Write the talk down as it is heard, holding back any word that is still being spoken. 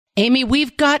Amy,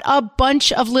 we've got a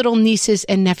bunch of little nieces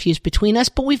and nephews between us,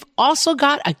 but we've also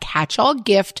got a catch-all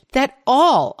gift that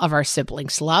all of our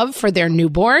siblings love for their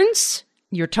newborns.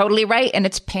 You're totally right, and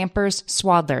it's Pampers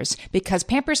Swaddlers, because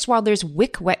Pampers Swaddlers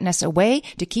wick wetness away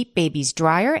to keep babies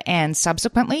drier and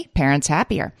subsequently parents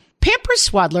happier. Pampers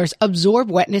Swaddlers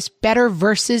absorb wetness better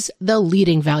versus the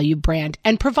leading value brand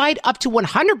and provide up to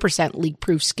 100%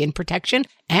 leak-proof skin protection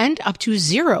and up to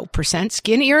 0%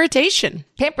 skin irritation.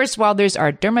 Pampers Swaddlers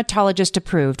are dermatologist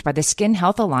approved by the Skin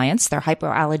Health Alliance. They're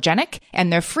hypoallergenic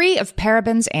and they're free of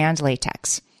parabens and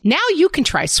latex. Now you can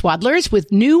try Swaddlers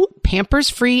with new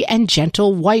Pampers-free and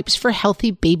gentle wipes for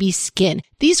healthy baby skin.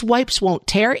 These wipes won't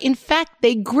tear. In fact,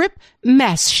 they grip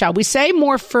mess, shall we say,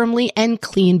 more firmly and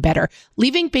clean better,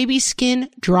 leaving baby skin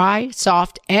dry,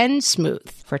 soft, and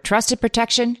smooth. For trusted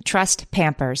protection, trust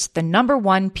Pampers, the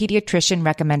 #1 pediatrician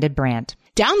recommended brand.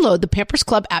 Download the Pampers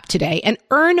Club app today and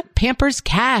earn Pampers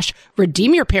Cash.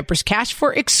 Redeem your Pampers Cash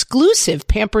for exclusive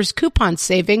Pampers coupon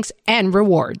savings and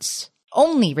rewards.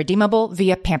 Only redeemable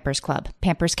via Pampers Club.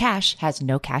 Pampers Cash has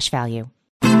no cash value.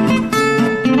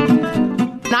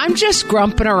 I'm just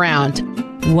grumping around.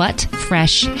 What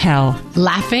fresh hell?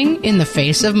 Laughing in the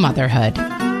face of motherhood.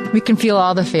 We can feel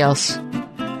all the feels.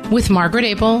 With Margaret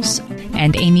Abels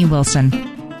and Amy Wilson.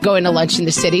 Going to lunch in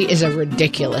the city is a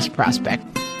ridiculous prospect.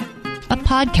 A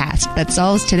podcast that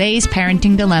solves today's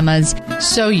parenting dilemmas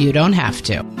so you don't have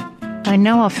to. I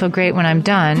know I'll feel great when I'm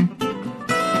done.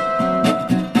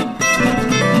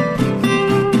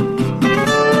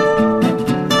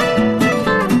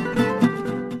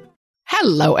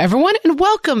 Hello, everyone, and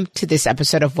welcome to this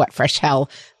episode of What Fresh Hell,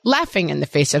 Laughing in the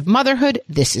Face of Motherhood.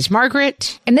 This is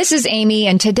Margaret. And this is Amy,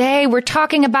 and today we're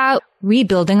talking about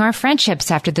rebuilding our friendships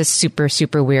after this super,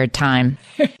 super weird time.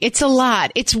 It's a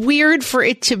lot. It's weird for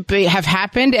it to have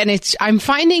happened, and I'm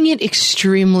finding it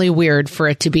extremely weird for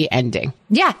it to be ending.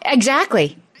 Yeah,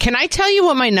 exactly. Can I tell you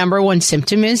what my #1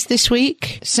 symptom is this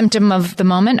week? Symptom of the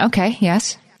moment? Okay,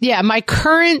 yes. Yeah, my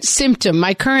current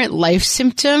life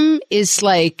symptom is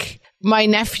like... My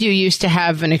nephew used to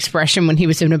have an expression when he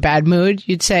was in a bad mood.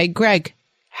 You'd say, Greg,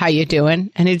 how you doing?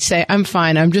 And he'd say, I'm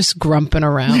fine. I'm just grumping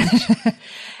around.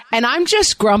 And I'm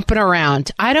just grumping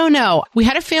around. I don't know. We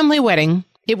had a family wedding.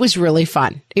 It was really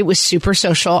fun. It was super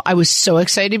social. I was so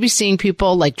excited to be seeing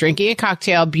people, like drinking a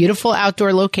cocktail, beautiful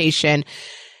outdoor location.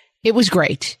 It was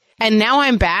great. And now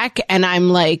I'm back and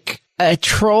I'm like a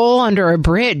troll under a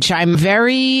bridge. I'm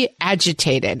very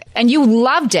agitated. And you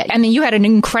loved it. I mean, you had an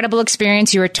incredible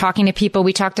experience. You were talking to people.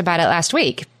 We talked about it last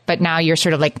week, but now you're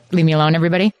sort of like, leave me alone,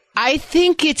 everybody. I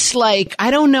think it's like,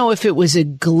 I don't know if it was a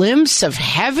glimpse of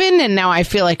heaven and now I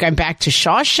feel like I'm back to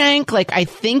Shawshank. Like, I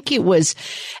think it was,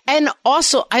 and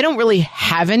also I don't really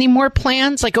have any more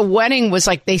plans. Like a wedding was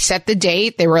like, they set the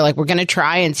date. They were like, we're going to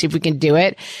try and see if we can do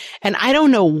it. And I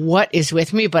don't know what is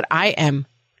with me, but I am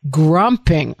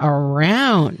grumping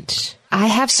around. I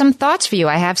have some thoughts for you.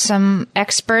 I have some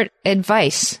expert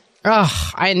advice.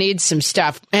 Ugh, I need some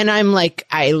stuff. And I'm like,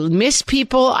 I miss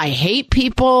people. I hate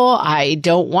people. I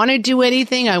don't want to do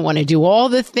anything. I want to do all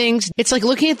the things. It's like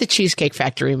looking at the Cheesecake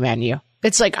Factory menu.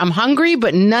 It's like, I'm hungry,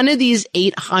 but none of these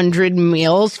 800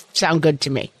 meals sound good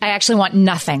to me. I actually want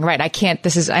nothing. Right.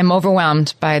 I'm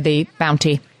overwhelmed by the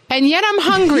bounty. And yet I'm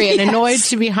hungry and yes. annoyed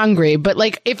to be hungry. But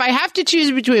like, if I have to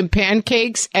choose between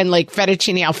pancakes and like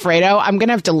fettuccine Alfredo, I'm going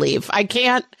to have to leave. I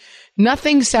can't.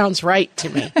 Nothing sounds right to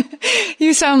me.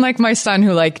 You sound like my son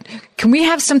who like, can we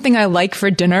have something I like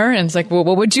for dinner? And it's like, well,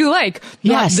 what would you like?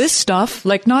 Yes. Not this stuff.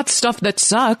 Like, not stuff that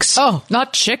sucks. Oh.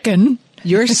 Not chicken.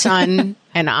 Your son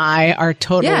and I are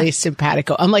totally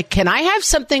simpatico. I'm like, can I have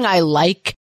something I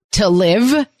like to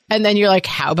live? And then you're like,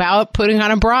 how about putting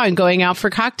on a bra and going out for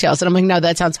cocktails? And I'm like, no,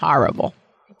 that sounds horrible.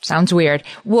 Sounds weird.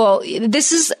 Well,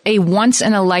 this is a once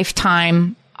in a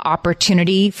lifetime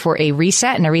opportunity for a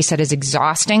reset, and a reset is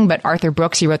exhausting. But Arthur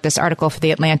Brooks, he wrote this article for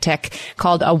The Atlantic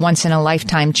called A Once in a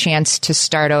Lifetime Chance to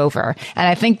Start Over. And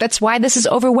I think that's why this is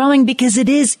overwhelming, because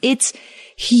it's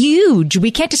huge. We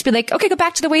can't just be like, okay, go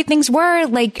back to the way things were.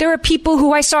 Like, there are people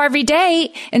who I saw every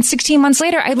day, and 16 months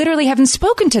later, I literally haven't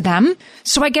spoken to them.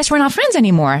 So I guess we're not friends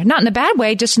anymore. Not in a bad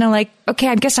way, just like, okay,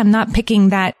 I guess I'm not picking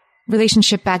that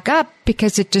relationship back up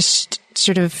because it just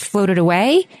sort of floated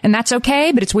away, and that's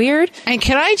okay, but it's weird. And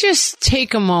can I just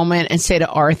take a moment and say to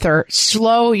Arthur,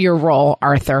 slow your roll,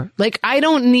 Arthur. Like, I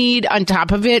don't need on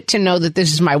top of it to know that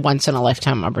this is my once in a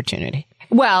lifetime opportunity.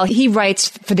 Well, he writes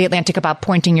for The Atlantic about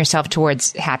pointing yourself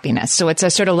towards happiness. So it's a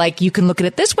sort of like, you can look at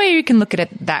it this way or you can look at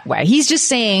it that way. He's just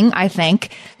saying, I think,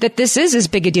 that this is as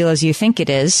big a deal as you think it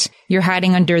is. You're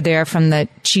hiding under there from the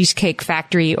Cheesecake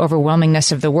Factory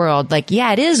overwhelmingness of the world. Like,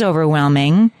 yeah, it is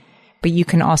overwhelming, but you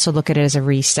can also look at it as a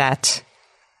reset.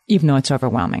 even though it's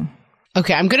overwhelming.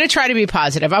 Okay, I'm going to try to be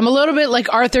positive. I'm a little bit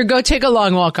like Arthur, go take a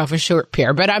long walk off a short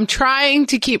pier, but I'm trying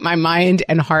to keep my mind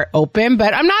and heart open,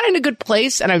 but I'm not in a good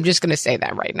place, and I'm just going to say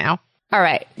that right now. All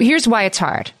right. Here's why it's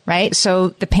hard, right? So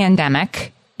the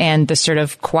pandemic and the sort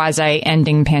of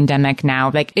quasi-ending pandemic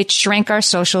now, like it shrank our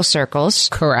social circles.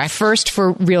 Correct. First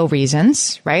for real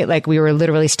reasons, right? Like we were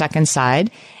literally stuck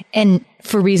inside. And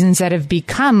for reasons that have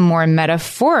become more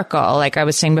metaphorical, like I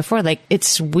was saying before, like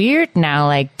it's weird now.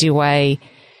 Like,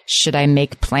 should I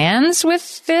make plans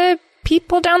with the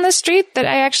people down the street that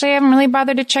I actually haven't really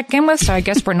bothered to check in with? So I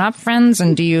guess we're not friends.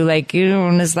 And do you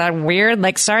is that weird?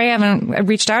 Like, sorry, I haven't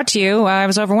reached out to you. I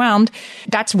was overwhelmed.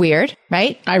 That's weird,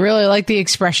 right? I really like the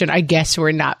expression, I guess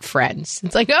we're not friends.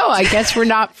 It's like, oh, I guess we're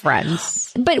not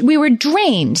friends. But we were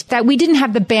drained that we didn't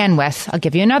have the bandwidth. I'll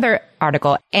give you another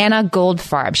article. Anna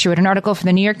Goldfarb. She wrote an article for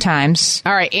the New York Times.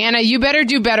 All right, Anna, you better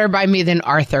do better by me than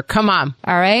Arthur. Come on.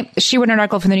 All right. She wrote an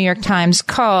article for the New York Times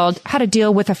called How to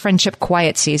Deal with a Friendship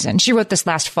Quiet Season. She wrote this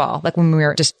last fall, like when we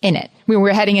were just in it. We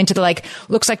were heading into the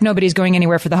looks like nobody's going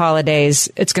anywhere for the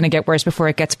holidays. It's going to get worse before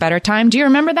it gets better time. Do you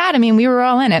remember that? I mean, we were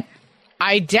all in it.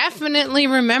 I definitely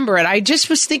remember it. I just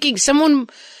was thinking someone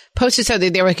posted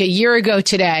something there like a year ago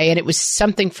today, and it was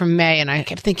something from May, and I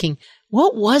kept thinking,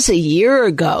 what was a year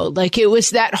ago? Like it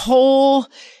was that whole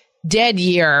dead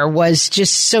year was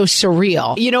just so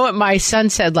surreal. You know what my son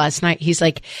said last night? He's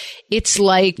like, it's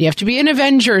like, you have to be an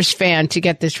Avengers fan to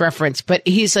get this reference, but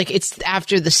he's like, it's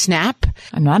after the snap.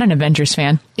 I'm not an Avengers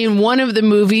fan. In one of the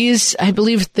movies, I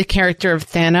believe the character of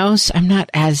Thanos, I'm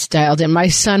not as dialed in. My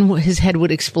son, his head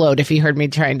would explode if he heard me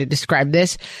trying to describe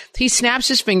this. He snaps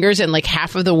his fingers and like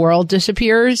half of the world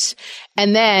disappears.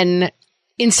 And then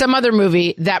in some other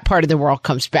movie, that part of the world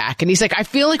comes back. And he's like, I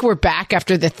feel like we're back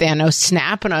after the Thanos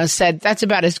snap. And I said, that's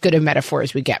about as good a metaphor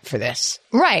as we get for this.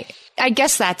 Right. I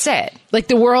guess that's it. Like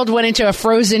the world went into a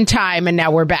frozen time and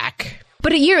now we're back.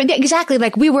 But a year, exactly.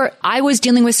 Like I was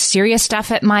dealing with serious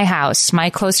stuff at my house. My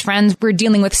close friends were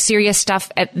dealing with serious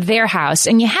stuff at their house.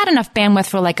 And you had enough bandwidth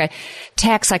for like a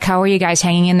text, like, how are you guys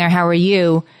hanging in there? How are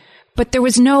you? But there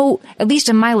was at least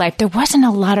in my life, there wasn't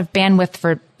a lot of bandwidth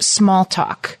for small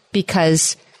talk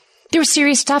because there was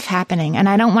serious stuff happening and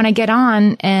I don't want to get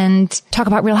on and talk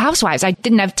about Real Housewives. I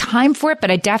didn't have time for it, but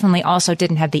I definitely also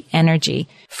didn't have the energy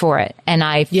for it. And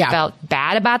I felt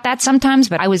bad about that sometimes,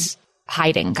 but I was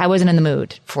hiding. I wasn't in the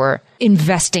mood for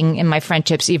investing in my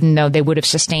friendships, even though they would have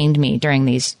sustained me during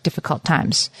these difficult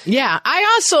times. Yeah.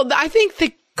 I think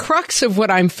the crux of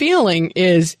what I'm feeling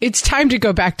is it's time to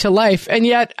go back to life. And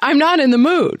yet I'm not in the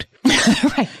mood.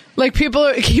 Right. Like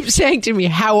people keep saying to me,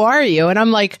 how are you? And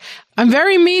I'm like, I'm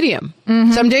very medium.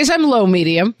 Mm-hmm. Some days I'm low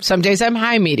medium. Some days I'm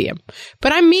high medium,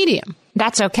 but I'm medium.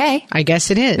 That's okay. I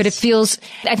guess it is. But it feels,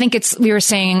 I think we were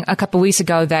saying a couple weeks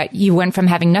ago that you went from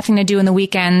having nothing to do in the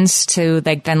weekends to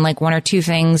then one or two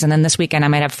things. And then this weekend, I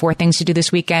might have 4 things to do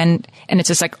this weekend. And it's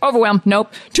just like overwhelmed.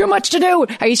 Nope. Too much to do.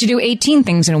 I used to do 18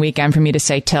 things in a weekend for me to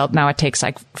say tilt. Now it takes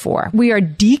 4. We are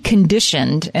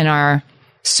deconditioned in our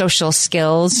social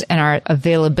skills and our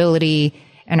availability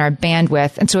and our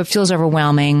bandwidth. And so it feels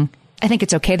overwhelming. I think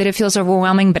it's okay that it feels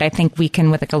overwhelming, but I think we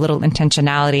can, with a little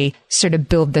intentionality, sort of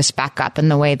build this back up in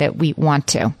the way that we want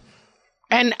to.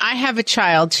 And I have a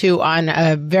child who on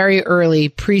a very early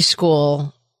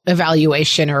preschool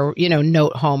evaluation or,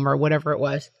 note home or whatever it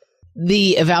was,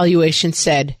 the evaluation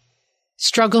said,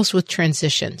 struggles with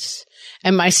transitions.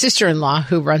 And my sister-in-law,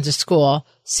 who runs a school,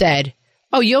 said,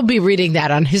 oh, you'll be reading that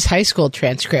on his high school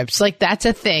transcripts. Like, that's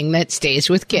a thing that stays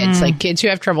with kids. Like, kids who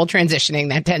have trouble transitioning,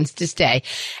 that tends to stay.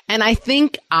 And I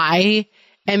think I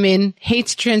am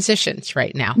hates transitions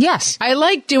right now. Yes. I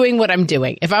like doing what I'm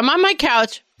doing. If I'm on my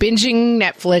couch, binging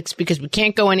Netflix because we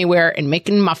can't go anywhere and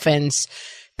making muffins,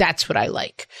 that's what I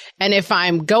like. And if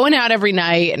I'm going out every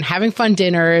night and having fun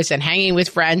dinners and hanging with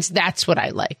friends, that's what I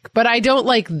like. But I don't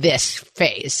like this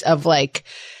phase of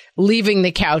leaving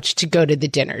the couch to go to the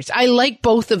dinners. I like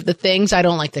both of the things. I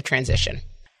don't like the transition.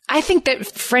 I think that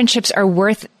friendships are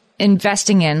worth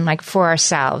investing in, for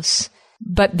ourselves,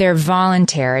 but they're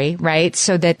voluntary, right?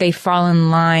 So that they fall in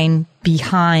line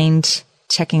behind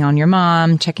checking on your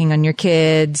mom, checking on your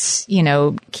kids,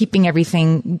 keeping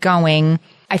everything going.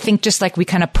 I think just we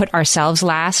kind of put ourselves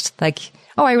last,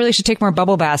 oh, I really should take more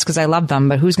bubble baths because I love them,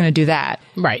 but who's going to do that?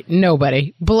 Right.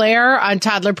 Nobody. Blair on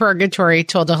Toddler Purgatory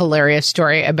told a hilarious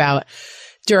story about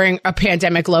during a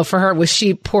pandemic low for her was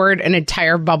she poured an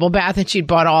entire bubble bath and she'd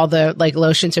bought all the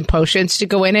lotions and potions to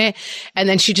go in it. And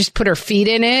then she just put her feet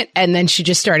in it. And then she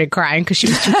just started crying because she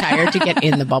was too tired to get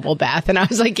in the bubble bath. And I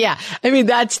was like, yeah,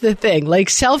 that's the thing.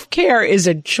 Self-care is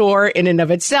a chore in and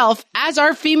of itself, as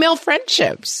are female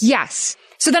friendships. Yes.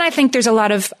 So then I think there's a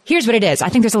lot of, here's what it is. I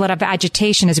think there's a lot of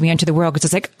agitation as we enter the world because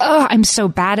it's like, oh, I'm so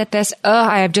bad at this. Oh,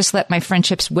 I have just let my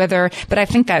friendships wither. But I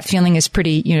think that feeling is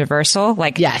pretty universal.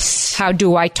 Like, yes. How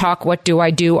do I talk? What do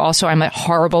I do? Also, I'm a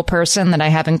horrible person that I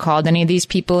haven't called any of these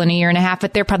people in a year and a half,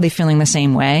 but they're probably feeling the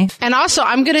same way. And also,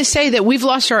 I'm going to say that we've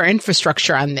lost our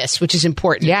infrastructure on this, which is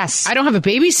important. Yes. I don't have a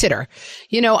babysitter.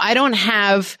 I don't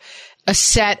have a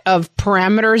set of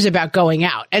parameters about going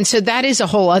out. And so that is a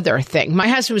whole other thing. My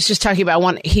husband was just talking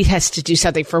about he has to do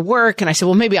something for work. And I said,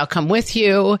 well, maybe I'll come with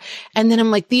you. And then I'm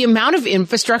like, the amount of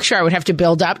infrastructure I would have to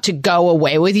build up to go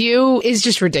away with you is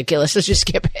just ridiculous. Let's just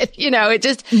skip it.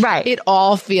 It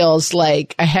all feels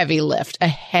like a heavy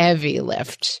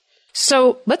lift.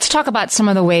 So let's talk about some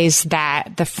of the ways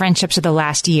that the friendships of the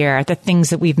last year, the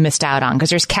things that we've missed out on, because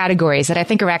there's categories that I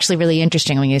think are actually really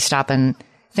interesting when you stop and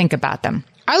think about them.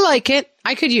 I like it.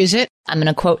 I could use it. I'm going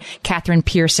to quote Catherine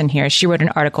Pearson here. She wrote an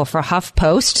article for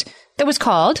HuffPost that was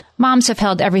called "Moms Have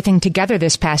Held Everything Together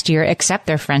This Past Year Except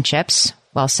Their Friendships."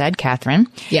 Well said, Catherine.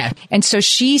 Yeah. And so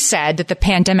she said that the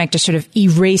pandemic just sort of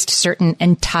erased certain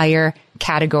entire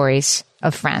categories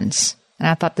of friends. And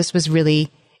I thought this was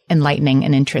really enlightening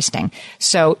and interesting.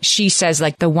 So she says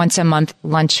like the once a month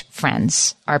lunch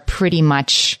friends are pretty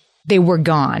much, they were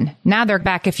gone. Now they're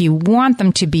back if you want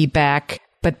them to be back.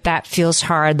 But that feels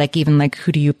hard, like even like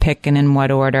who do you pick and in what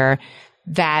order,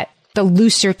 that the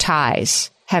looser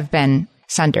ties have been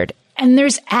sundered. And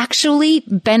there's actually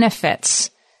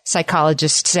benefits,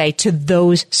 psychologists say, to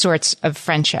those sorts of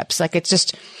friendships. Like it's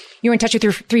just, you're in touch with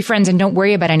your 3 friends and don't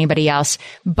worry about anybody else.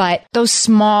 But those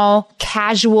small,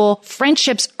 casual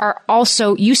friendships are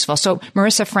also useful. So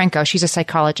Marissa Franco, she's a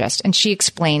psychologist, and she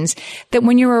explains that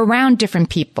when you're around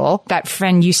different people, that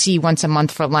friend you see once a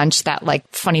month for lunch, that like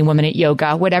funny woman at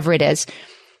yoga, whatever it is,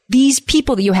 these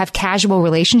people that you have casual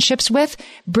relationships with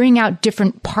bring out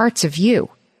different parts of you.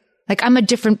 Like I'm a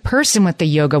different person with the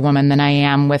yoga woman than I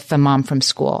am with the mom from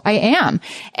school. I am.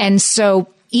 And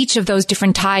so each of those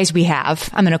different ties we have,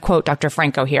 I'm going to quote Dr.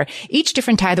 Franco here, each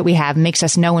different tie that we have makes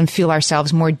us know and feel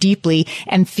ourselves more deeply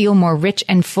and feel more rich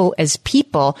and full as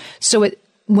people. So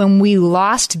when we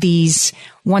lost these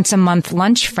once a month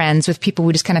lunch friends with people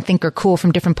we just kind of think are cool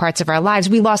from different parts of our lives,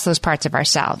 we lost those parts of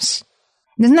ourselves.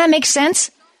 Doesn't that make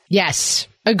sense? Yes,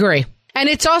 agree. And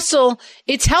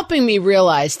it's helping me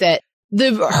realize that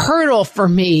the hurdle for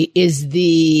me is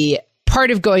the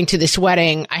part of going to this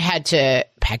wedding. I had to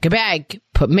pack a bag,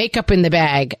 put makeup in the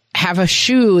bag, have a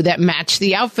shoe that matched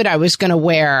the outfit I was going to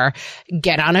wear,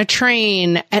 get on a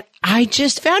train. And I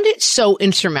just found it so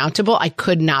insurmountable. I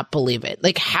could not believe it.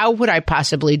 Like, how would I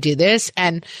possibly do this?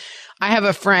 And I have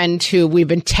a friend who we've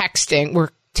been texting. We're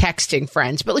texting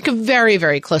friends, but like a very,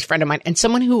 very close friend of mine and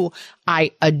someone who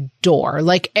I adore.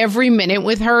 Like every minute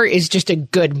with her is just a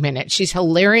good minute. She's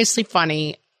hilariously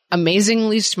funny,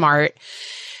 amazingly smart.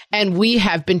 And we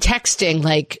have been texting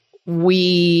like,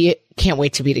 we can't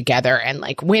wait to be together. And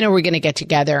like, when are we going to get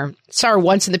together? Saw her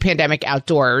once in the pandemic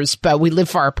outdoors, but we live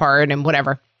far apart and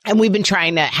whatever. And we've been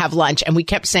trying to have lunch and we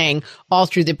kept saying all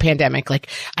through the pandemic, like,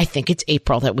 I think it's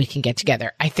April that we can get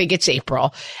together. I think it's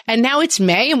April. And now it's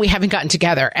May and we haven't gotten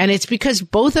together. And it's because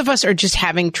both of us are just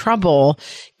having trouble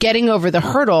getting over the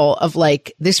hurdle of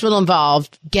like, this will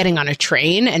involve getting on a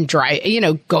train and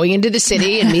going into the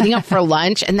city and meeting up for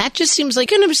lunch. And that just seems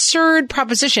like an absurd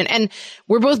proposition. And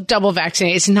we're both double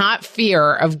vaccinated. It's not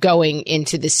fear of going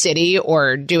into the city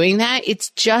or doing that.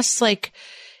 It's just like,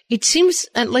 it seems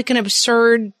like an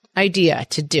absurd idea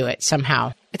to do it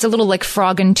somehow. It's a little like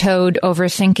Frog and Toad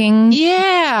overthinking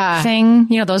thing.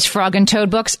 You know, those Frog and Toad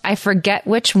books? I forget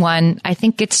which one. I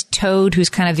think it's Toad who's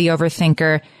kind of the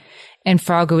overthinker and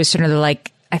Frog who is sort of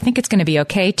like, I think it's going to be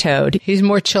okay, Toad. He's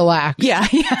more chillax. Yeah.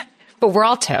 But we're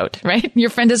all Toad, right? Your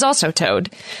friend is also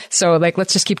Toad. So like,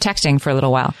 let's just keep texting for a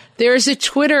little while. There's a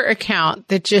Twitter account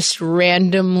that just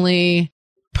randomly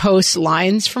post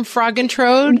lines from Frog and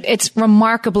Toad. It's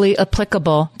remarkably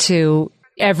applicable to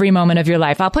every moment of your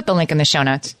life. I'll put the link in the show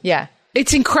notes. Yeah.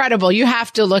 It's incredible. You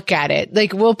have to look at it.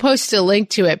 Like, we'll post a link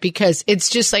to it because it's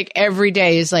just like every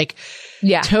day is like,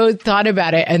 Toad thought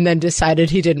about it and then decided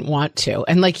he didn't want to.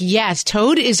 And like, yes,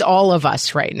 Toad is all of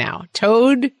us right now.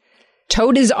 Toad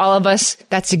is all of us.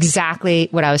 That's exactly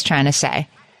what I was trying to say.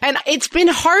 And it's been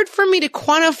hard for me to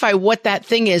quantify what that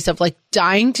thing is of like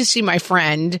dying to see my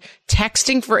friend,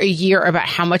 texting for a year about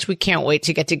how much we can't wait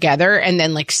to get together. And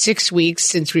then like 6 weeks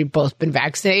since we've both been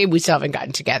vaccinated, we still haven't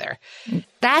gotten together.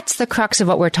 That's the crux of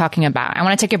what we're talking about. I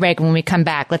want to take a break. And when we come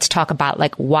back, let's talk about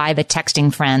like why the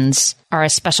texting friends are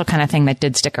a special kind of thing that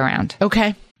did stick around.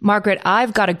 Okay. Margaret,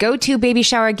 I've got a go-to baby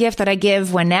shower gift that I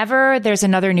give whenever there's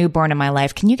another newborn in my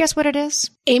life. Can you guess what it is?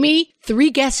 Amy,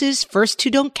 3 guesses. First 2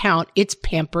 don't count. It's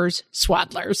Pampers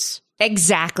Swaddlers.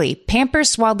 Exactly.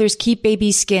 Pampers Swaddlers keep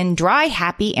baby's skin dry,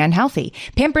 happy, and healthy.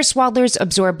 Pampers Swaddlers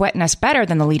absorb wetness better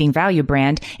than the leading value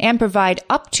brand and provide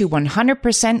up to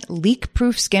 100%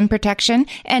 leak-proof skin protection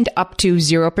and up to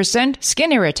 0%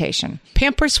 skin irritation.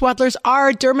 Pampers Swaddlers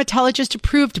are dermatologist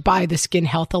approved by the Skin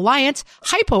Health Alliance,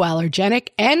 hypoallergenic,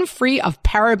 and free of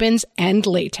parabens and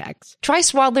latex. Try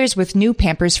Swaddlers with new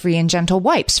Pampers Free and Gentle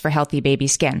wipes for healthy baby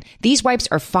skin. These wipes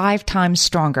are 5 times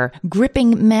stronger,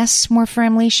 gripping mess more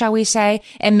firmly, shall we say,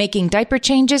 and making diaper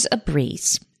changes a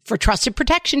breeze. For trusted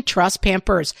protection, trust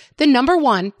Pampers, the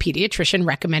 #1 pediatrician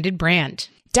recommended brand.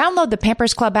 Download the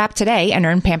Pampers Club app today and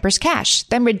earn Pampers Cash.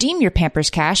 Then redeem your Pampers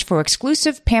Cash for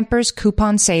exclusive Pampers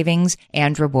coupon savings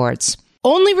and rewards.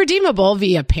 Only redeemable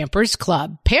via Pampers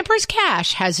Club. Pampers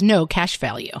Cash has no cash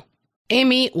value.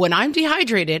 Amy, when I'm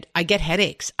dehydrated, I get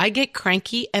headaches, I get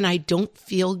cranky, and I don't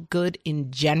feel good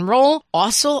in general.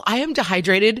 Also, I am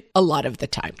dehydrated a lot of the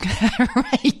time.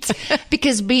 Right.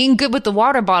 Because being good with the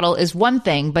water bottle is one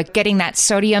thing, but getting that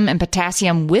sodium and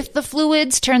potassium with the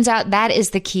fluids, turns out that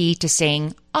is the key to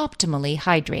staying optimally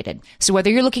hydrated. So whether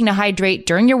you're looking to hydrate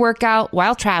during your workout,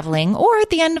 while traveling, or at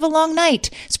the end of a long night,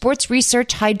 Sports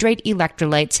Research Hydrate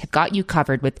Electrolytes have got you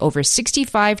covered with over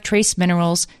 65 trace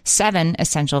minerals, 7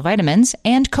 essential vitamins,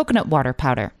 and coconut water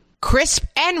powder. Crisp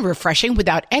and refreshing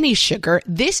without any sugar,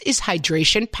 this is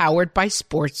hydration powered by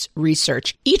Sports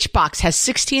Research. Each box has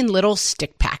 16 little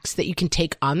stick packs that you can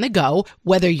take on the go,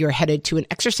 whether you're headed to an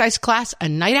exercise class, a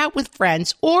night out with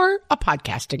friends, or a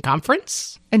podcasting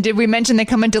conference. And did we mention they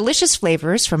come in delicious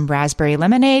flavors from raspberry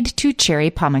lemonade to cherry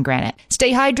pomegranate?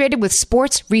 Stay hydrated with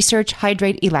Sports Research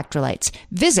Hydrate Electrolytes.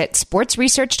 Visit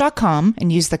sportsresearch.com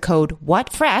and use the code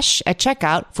WHATFRESH at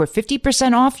checkout for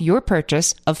 50% off your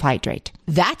purchase of Hydrate.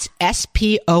 That's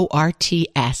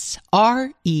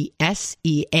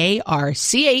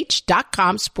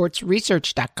SportsResearch.com,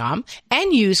 sportsresearch.com,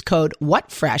 and use code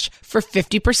WHATFRESH for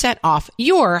 50% off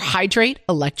your Hydrate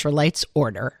Electrolytes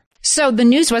order. So the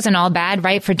news wasn't all bad,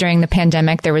 right? For during the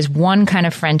pandemic, there was one kind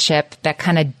of friendship that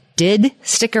kind of did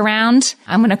stick around.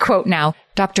 I'm going to quote now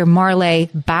Dr. Marley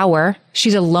Bauer.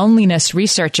 She's a loneliness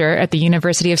researcher at the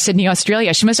University of Sydney,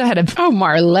 Australia. She must have had Oh,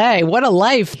 Marley, what a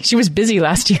life. She was busy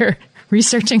last year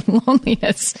researching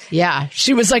loneliness. Yeah,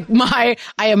 she was like, I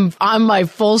am on my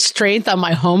full strength on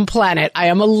my home planet. I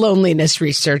am a loneliness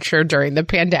researcher during the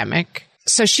pandemic.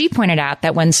 So she pointed out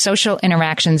that when social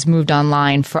interactions moved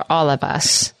online for all of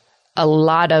us, a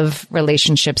lot of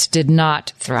relationships did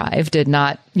not thrive, did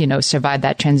not, survive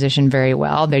that transition very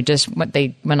well.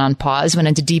 They went on pause, went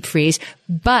into deep freeze.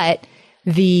 But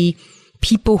the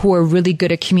people who are really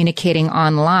good at communicating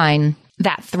online,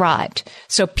 that thrived.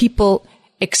 So people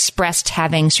expressed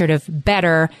having sort of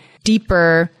better,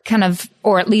 deeper kind of,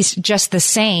 or at least just the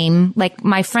same. Like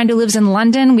my friend who lives in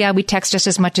London, we text just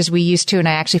as much as we used to, and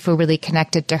I actually feel really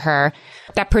connected to her.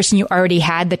 That person you already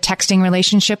had the texting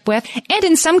relationship with. And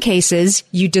in some cases,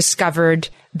 you discovered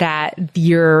that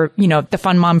the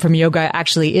fun mom from yoga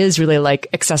actually is really like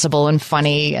accessible and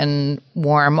funny and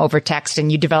warm over text,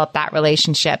 and you develop that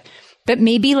relationship. But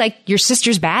maybe like your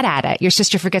sister's bad at it. Your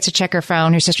sister forgets to check her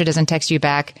phone. Your sister doesn't text you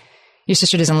back. Your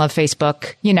sister doesn't love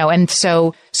Facebook, and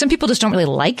so some people just don't really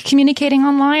like communicating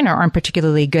online or aren't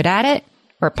particularly good at it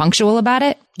or punctual about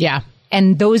it. Yeah.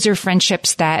 And those are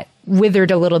friendships that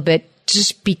withered a little bit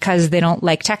just because they don't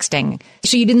like texting.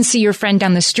 So you didn't see your friend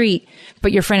down the street,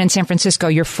 but your friend in San Francisco,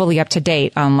 you're fully up to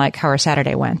date on like how her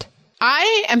Saturday went.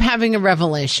 I am having a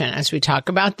revelation as we talk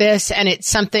about this, and it's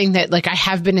something that like I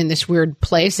have been in this weird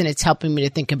place and it's helping me to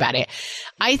think about it.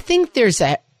 I think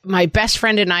my best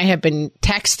friend and I have been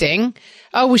texting.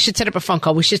 Oh, we should set up a phone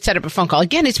call. We should set up a phone call.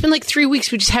 Again, it's been like 3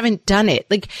 weeks. We just haven't done it.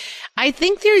 Like, I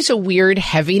think there's a weird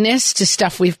heaviness to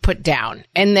stuff we've put down,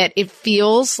 and that it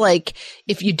feels like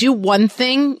if you do one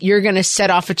thing, you're going to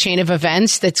set off a chain of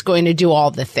events that's going to do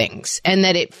all the things, and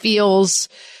that it feels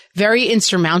very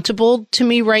insurmountable to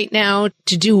me right now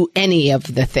to do any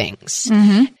of the things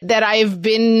that I've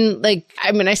been like,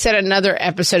 I said another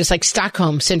episode, it's like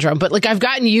Stockholm syndrome, but like I've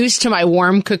gotten used to my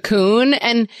warm cocoon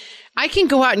and I can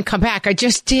go out and come back. I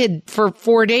just did for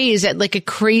 4 days at like a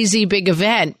crazy big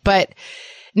event, but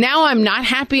now I'm not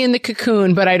happy in the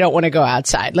cocoon, but I don't want to go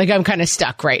outside. Like I'm kind of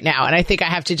stuck right now. And I think I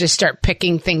have to just start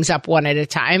picking things up one at a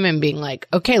time and being like,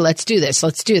 okay, let's do this.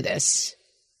 Let's do this.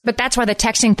 But that's why the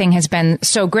texting thing has been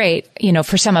so great,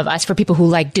 for some of us, for people who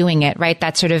like doing it, right?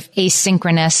 That sort of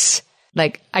asynchronous,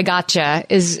 like, I gotcha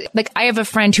is like, I have a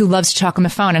friend who loves to talk on the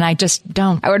phone and I just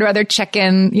don't. I would rather check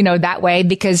in, that way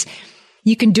because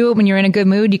You can do it when you're in a good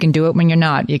mood. You can do it when you're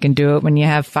not. You can do it when you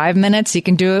have 5 minutes. You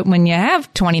can do it when you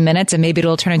have 20 minutes, and maybe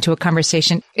it'll turn into a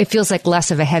conversation. It feels like less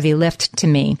of a heavy lift to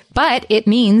me. But it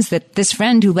means that this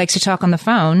friend who likes to talk on the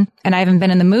phone, and I haven't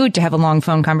been in the mood to have a long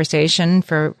phone conversation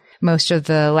for most of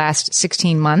the last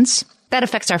 16 months, that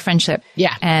affects our friendship.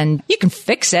 Yeah. And you can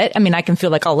fix it. I mean, I can feel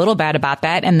like a little bad about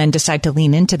that and then decide to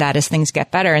lean into that as things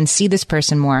get better and see this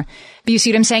person more. But you see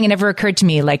what I'm saying? It never occurred to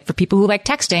me, like, for people who like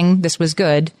texting, this was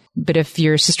good. But if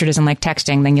your sister doesn't like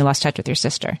texting, then you lost touch with your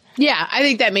sister. Yeah, I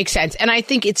think that makes sense. And I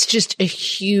think it's just a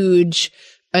huge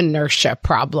inertia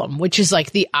problem, which is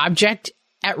like the object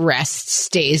at rest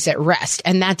stays at rest.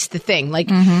 And that's the thing. Like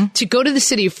to go to the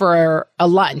city for a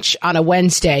lunch on a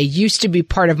Wednesday used to be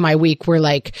part of my week where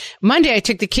like Monday I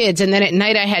took the kids and then at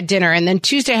night I had dinner and then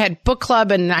Tuesday I had book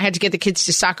club and I had to get the kids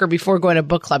to soccer before going to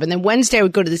book club. And then Wednesday I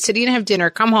would go to the city and have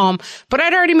dinner, come home, but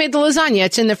I'd already made the lasagna.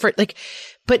 It's in the fridge. Like,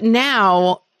 but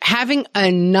now having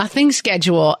a nothing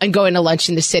schedule and going to lunch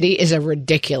in the city is a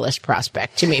ridiculous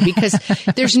prospect to me because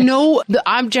the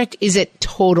object is at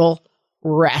total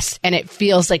rest and it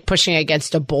feels like pushing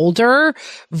against a boulder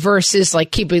versus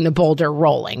like keeping the boulder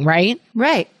rolling, right?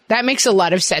 Right. That makes a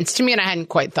lot of sense to me and I hadn't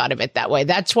quite thought of it that way.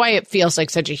 That's why it feels like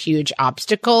such a huge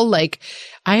obstacle. Like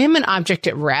I am an object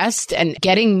at rest and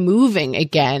getting moving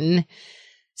again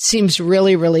seems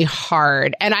really, really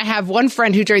hard. And I have one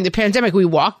friend who during the pandemic, we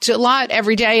walked a lot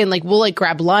every day and like we'll like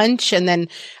grab lunch. And then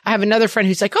I have another friend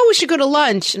who's like, oh, we should go to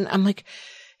lunch. And I'm like,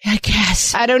 I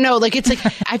guess. I don't know. Like, it's like,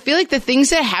 I feel like the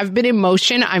things that have been in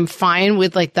motion, I'm fine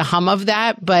with like the hum of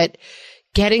that, but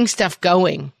getting stuff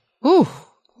going. Ooh.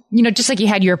 You know, just like you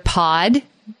had your pod,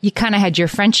 you kind of had your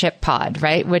friendship pod,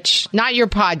 right? Which. Not your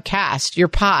podcast, your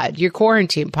pod, your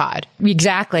quarantine pod.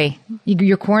 Exactly.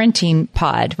 Your quarantine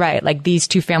pod, right? Like these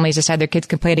two families decide their kids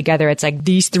can play together. It's like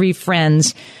these three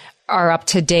friends are up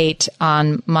to date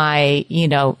on my,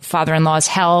 father-in-law's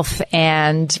health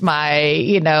and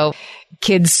my,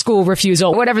 kids' school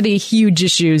refusal, whatever the huge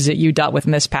issues that you dealt with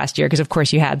in this past year, because of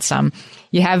course you had some.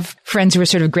 You have friends who are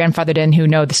sort of grandfathered in who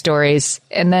know the stories.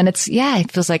 And then it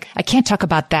feels like I can't talk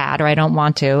about that or I don't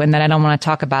want to. And then I don't want to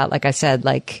talk about, like I said,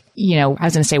 like, I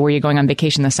was going to say, where are you going on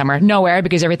vacation this summer? Nowhere,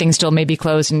 because everything still may be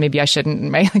closed and maybe I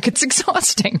shouldn't. Like it's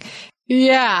exhausting.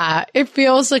 Yeah, it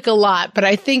feels like a lot. But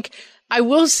I think I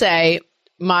will say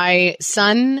my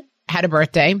son had a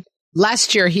birthday.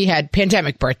 Last year he had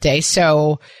pandemic birthday.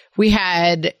 So we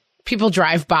had people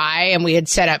drive by and we had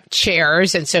set up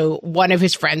chairs. And so one of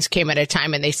his friends came at a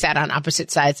time and they sat on opposite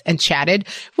sides and chatted,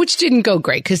 which didn't go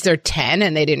great because they're 10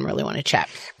 and they didn't really want to chat.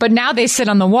 But now they sit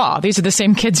on the wall. These are the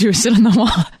same kids who sit on the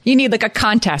wall. You need like a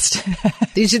contest.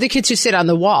 These are the kids who sit on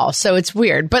the wall. So it's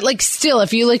weird. But like still,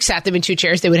 if you like sat them in two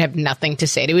chairs, they would have nothing to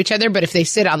say to each other. But if they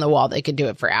sit on the wall, they could do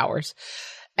it for hours.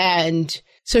 And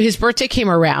so his birthday came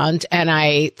around and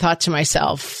I thought to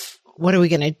myself, what are we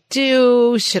going to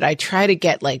do? Should I try to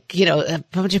get like, a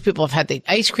bunch of people have had the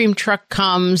ice cream truck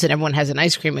comes and everyone has an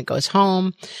ice cream and goes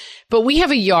home. But we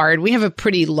have a yard. We have a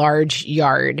pretty large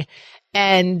yard.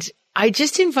 And I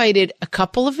just invited a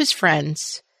couple of his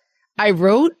friends. I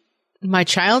wrote my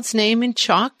child's name in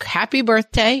chalk, happy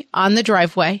birthday, on the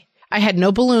driveway. I had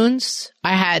no balloons.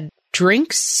 I had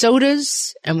drinks,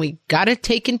 sodas, and we got a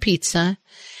taken pizza.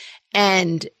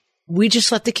 And we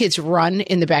just let the kids run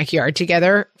in the backyard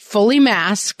together, fully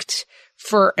masked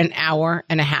for an hour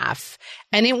and a half.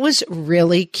 And it was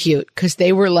really cute because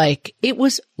they were like, it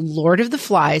was Lord of the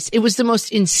Flies. It was the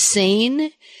most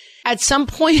insane. At some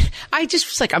point, I just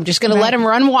was like, I'm just going to let them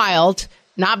run wild,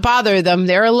 not bother them.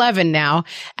 They're 11 now.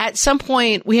 At some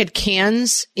point, we had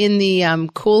cans in the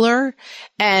cooler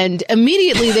and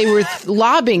immediately they were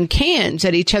lobbing cans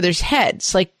at each other's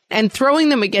heads, like, and throwing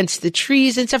them against the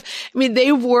trees and stuff. I mean,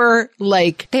 they were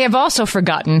like... They have also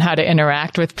forgotten how to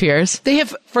interact with peers. They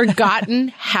have forgotten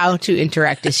how to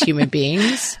interact as human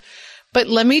beings. But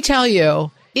let me tell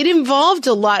you, it involved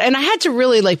a lot. And I had to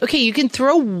really okay, you can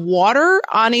throw water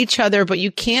on each other, but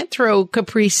you can't throw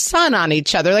Capri Sun on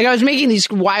each other. Like I was making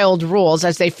these wild rules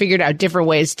as they figured out different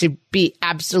ways to be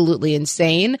absolutely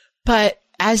insane. But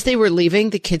as they were leaving,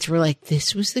 the kids were like,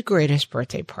 this was the greatest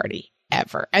birthday party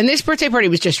ever. And this birthday party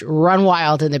was just run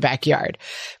wild in the backyard.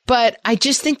 But I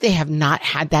just think they have not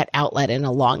had that outlet in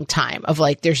a long time of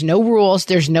like, there's no rules.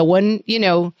 There's no one,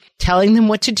 telling them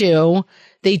what to do.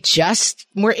 They just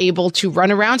were able to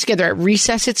run around together at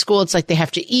recess at school. It's like they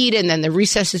have to eat. And then the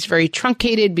recess is very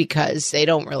truncated because they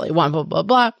don't really want blah, blah,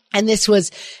 blah. And this was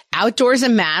outdoors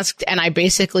and masked. And I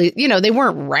basically, they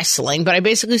weren't wrestling, but I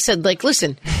basically said like,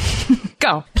 listen,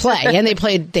 Go. Play. And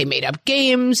they made up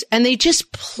games and they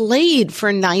just played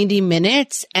for 90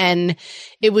 minutes and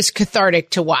it was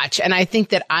cathartic to watch. And I think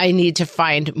that I need to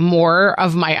find more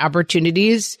of my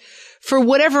opportunities for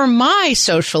whatever my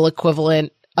social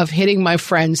equivalent of hitting my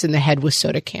friends in the head with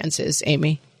soda cans is,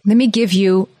 Amy. Let me give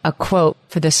you a quote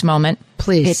for this moment.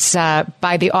 Please. It's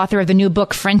by the author of the new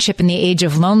book, Friendship in the Age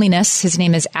of Loneliness. His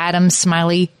name is Adam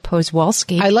Smiley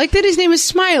Poswolsky. I like that his name is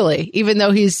Smiley, even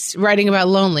though he's writing about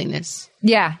loneliness.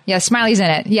 Yeah, Smiley's in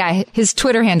it. Yeah, his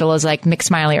Twitter handle is like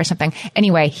McSmiley or something.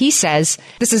 Anyway, he says,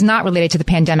 this is not related to the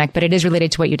pandemic, but it is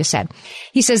related to what you just said.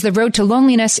 He says, the road to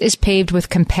loneliness is paved with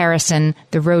comparison.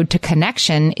 The road to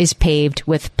connection is paved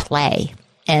with play.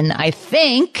 And I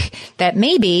think that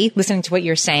maybe, listening to what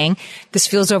you're saying, this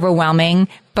feels overwhelming,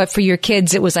 but for your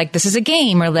kids, it was like, this is a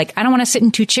game, or like, I don't want to sit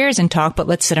in two chairs and talk, but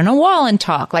let's sit on a wall and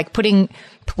talk, like putting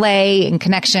play and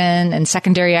connection and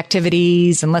secondary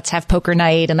activities and let's have poker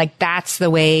night. And like, that's the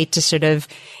way to sort of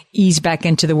ease back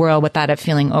into the world without it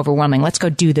feeling overwhelming. Let's go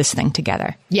do this thing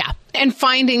together. Yeah. And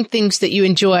finding things that you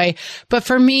enjoy. But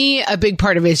for me, a big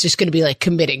part of it is just going to be like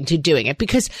committing to doing it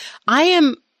because I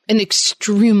am an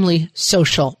extremely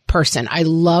social person. I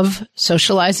love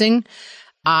socializing.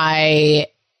 I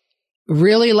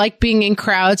really like being in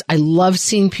crowds. I love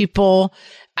seeing people.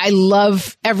 I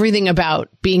love everything about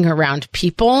being around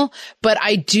people, but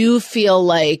I do feel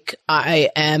like I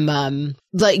am,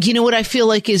 like, you know what I feel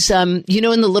like is, you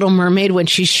know, in The Little Mermaid when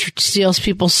she steals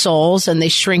people's souls and they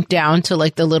shrink down to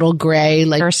like the little gray,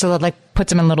 like Ursula like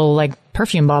puts them in little like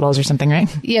perfume bottles or something, right?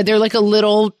 Yeah. They're like a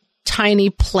little tiny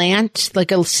plant,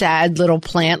 like a sad little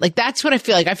plant. Like that's what I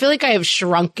feel like. I feel like I have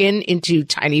shrunken into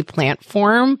tiny plant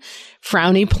form,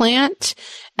 frowny plant,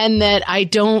 and that I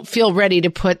don't feel ready to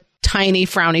put tiny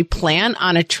frowny plant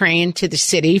on a train to the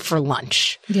city for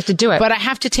lunch. You have to do it. But I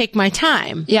have to take my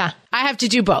time. Yeah. I have to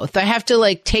do both. I have to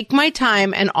like take my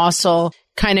time and also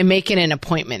kind of make it an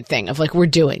appointment thing of like, we're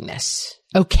doing this.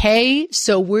 Okay.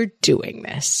 So we're doing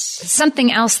this.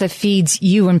 Something else that feeds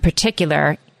you in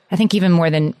particular, I think even more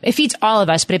than, it feeds all of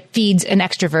us, but it feeds an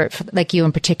extrovert like you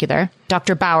in particular.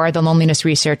 Dr. Bauer, the loneliness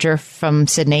researcher from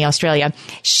Sydney, Australia,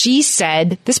 she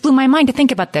said, this blew my mind to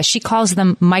think about this. She calls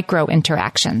them micro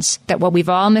interactions, that what we've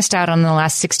all missed out on in the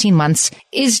last 16 months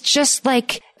is just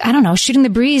like, I don't know, shooting the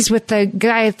breeze with the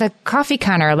guy at the coffee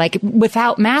counter, like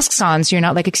without masks on. So you're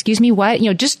not like, excuse me, what? You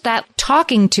know, just that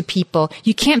talking to people,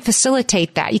 you can't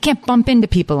facilitate that. You can't bump into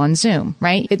people on Zoom,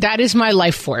 right? That is my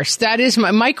life force. That is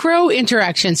my micro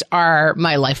interactions are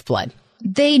my lifeblood.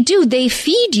 They do. They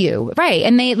feed you. Right.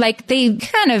 And they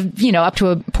kind of, you know, up to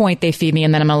a point they feed me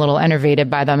and then I'm a little enervated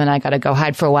by them and I got to go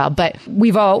hide for a while. But we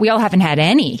all haven't had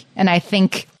any. And I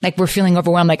think like we're feeling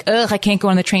overwhelmed, like, ugh, I can't go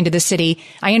on the train to the city.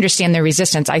 I understand their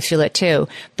resistance. I feel it too.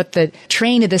 But the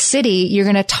train to the city, you're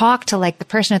going to talk to like the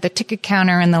person at the ticket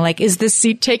counter and they're like, is this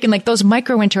seat taken? Like those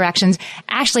micro interactions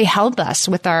actually help us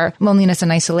with our loneliness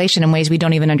and isolation in ways we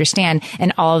don't even understand.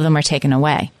 And all of them are taken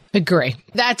away. Agree.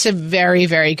 That's a very,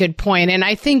 very good point. And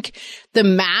I think the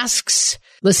masks,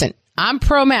 listen, I'm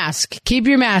pro mask. Keep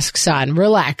your masks on.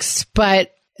 Relax.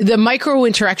 But the micro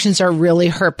interactions are really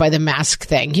hurt by the mask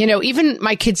thing. You know, even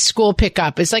my kids' school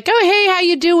pickup is like, oh, hey, how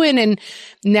you doing? And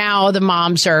now the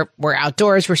moms we're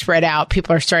outdoors, we're spread out.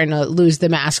 People are starting to lose the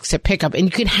masks at pickup. And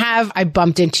you could have, I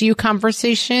bumped into you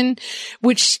conversation,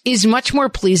 which is much more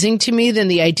pleasing to me than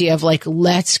the idea of like,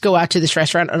 let's go out to this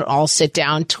restaurant and all sit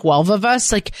down, 12 of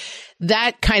us. Like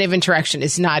that kind of interaction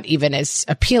is not even as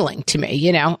appealing to me,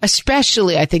 you know,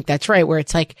 especially I think that's right, where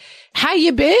it's like, how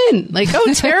you been? Like,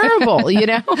 oh, terrible, you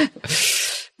know?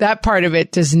 That part of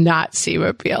it does not seem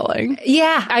appealing.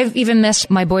 Yeah. I've even missed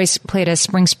my boys played a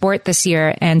spring sport this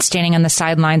year and standing on the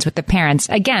sidelines with the parents.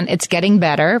 Again, it's getting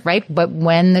better, right? But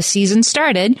when the season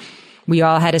started, we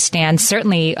all had to stand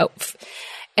certainly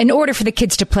in order for the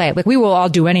kids to play. Like we will all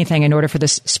do anything in order for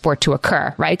this sport to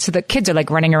occur, right? So the kids are like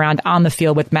running around on the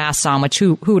field with masks on, which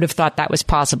who would have thought that was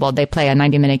possible? They play a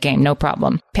 90-minute game, no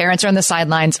problem. Parents are on the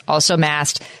sidelines, also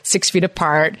masked, 6 feet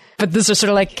apart. But this is sort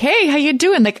of like, hey, how you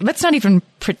doing? Like, let's not even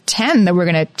pretend that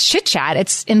we're going to chit chat.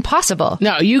 It's impossible.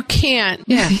 No, you can't.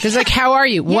 Yeah. It's like, how are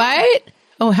you? Yeah. What?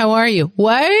 Oh, how are you?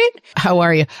 What? How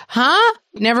are you? Huh?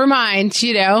 Never mind,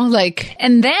 you know, like.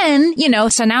 And then, you know,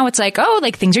 so now it's like, oh,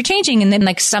 like things are changing. And then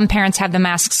like some parents have the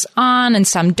masks on and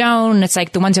some don't. And it's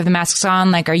like the ones who have the masks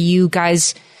on, like, are you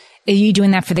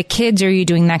doing that for the kids or are you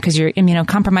doing that because you're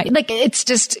immunocompromised? Like it's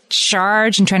just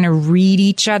charge and trying to read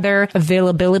each other.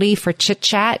 Availability for chit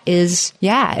chat is,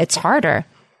 yeah, it's harder.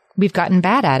 We've gotten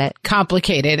bad at it.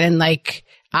 Complicated. And like,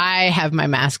 I have my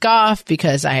mask off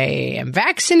because I am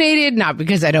vaccinated, not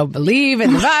because I don't believe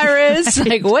in the virus.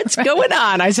 Like, what's going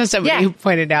on? I saw somebody who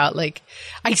pointed out, like,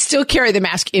 I still carry the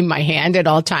mask in my hand at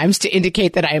all times to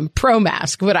indicate that I am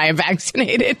pro-mask, but I am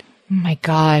vaccinated. Oh my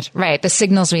God. Right. The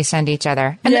signals we send each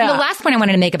other. And then the last point I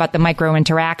wanted to make about the micro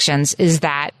interactions is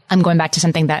that I'm going back to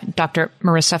something that Dr.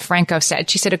 Marissa Franco said.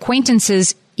 She said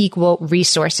acquaintances equal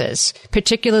resources,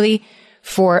 particularly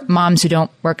for moms who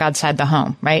don't work outside the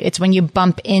home, right? It's when you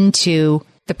bump into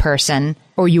the person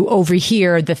or you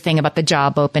overhear the thing about the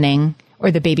job opening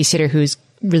or the babysitter who's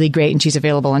really great and she's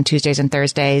available on Tuesdays and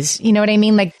Thursdays. You know what I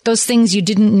mean? Like those things you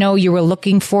didn't know you were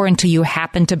looking for until you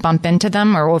happened to bump into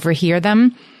them or overhear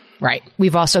them. Right.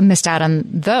 We've also missed out on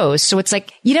those. So it's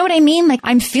like, you know what I mean? Like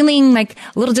I'm feeling like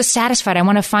a little dissatisfied. I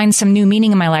want to find some new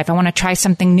meaning in my life. I want to try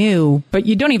something new, but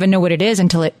you don't even know what it is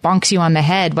until it bonks you on the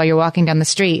head while you're walking down the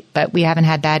street. But we haven't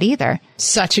had that either.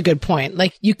 Such a good point.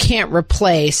 Like you can't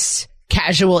replace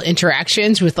casual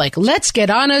interactions with like, let's get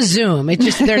on a Zoom. It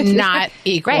just, they're not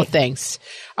equal things.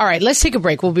 All right, let's take a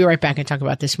break. We'll be right back and talk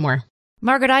about this more.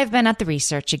 Margaret, I've been at the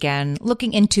research again,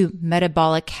 looking into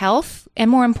metabolic health and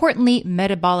more importantly,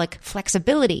 metabolic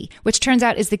flexibility, which turns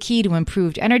out is the key to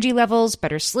improved energy levels,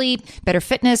 better sleep, better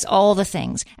fitness, all the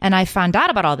things. And I found out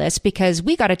about all this because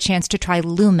we got a chance to try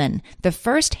Lumen, the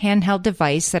first handheld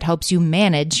device that helps you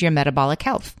manage your metabolic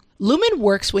health. Lumen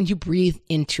works when you breathe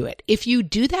into it. If you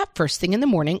do that first thing in the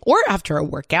morning or after a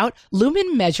workout,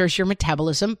 Lumen measures your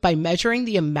metabolism by measuring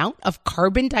the amount of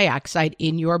carbon dioxide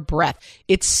in your breath.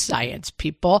 It's science,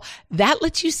 people. That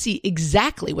lets you see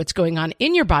exactly what's going on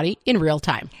in your body in real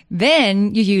time.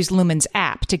 Then you use Lumen's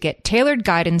app to get tailored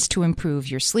guidance to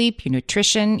improve your sleep, your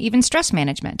nutrition, even stress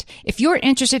management. If you're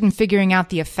interested in figuring out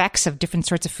the effects of different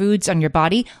sorts of foods on your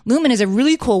body, Lumen is a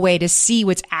really cool way to see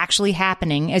what's actually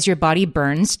happening as your body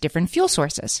burns different fuel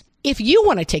sources. If you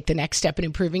want to take the next step in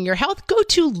improving your health, go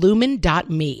to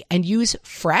lumen.me and use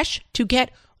FRESH to get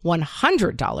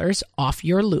 $100 off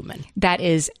your Lumen. That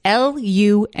is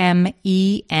LUMEN.ME.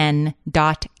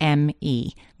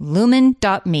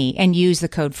 Lumen.me and use the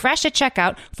code FRESH at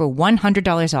checkout for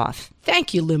 $100 off.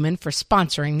 Thank you, Lumen, for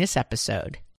sponsoring this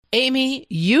episode. Amy,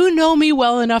 you know me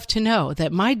well enough to know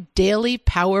that my daily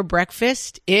power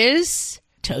breakfast is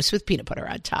toast with peanut butter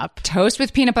on top. Toast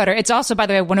with peanut butter. It's also, by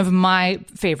the way, one of my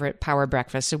favorite power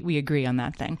breakfasts. So we agree on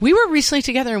that thing. We were recently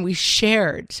together and we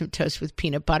shared some toast with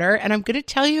peanut butter. And I'm going to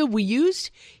tell you, we used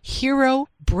Hero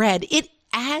bread. It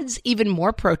adds even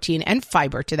more protein and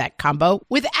fiber to that combo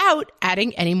without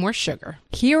adding any more sugar.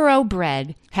 Hero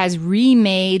bread has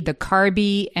remade the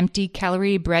carby, empty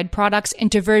calorie bread products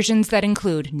into versions that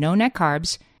include no net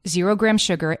carbs, 0 gram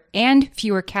sugar, and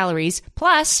fewer calories,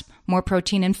 plus more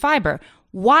protein and fiber,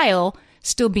 while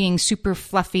still being super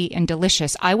fluffy and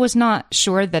delicious. I was not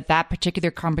sure that that particular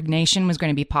combination was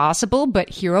going to be possible, but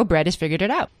Hero Bread has figured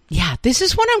it out. Yeah, this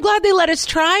is one I'm glad they let us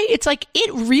try. It's like,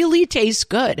 it really tastes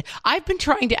good. I've been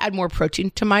trying to add more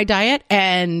protein to my diet,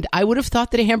 and I would have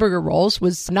thought that a hamburger rolls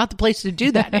was not the place to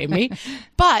do that, Amy.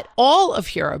 But all of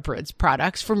Hero Bread's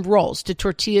products, from rolls to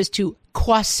tortillas to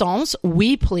croissants,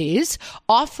 we please,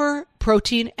 offer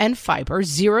protein and fiber,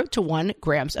 0 to 1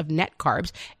 grams of net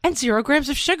carbs, and 0 grams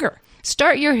of sugar.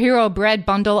 Start your Hero Bread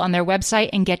bundle on their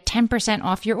website and get 10%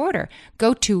 off your order.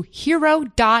 Go to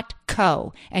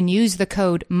hero.co and use the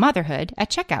code motherhood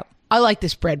at checkout. I like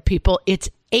this bread, people. It's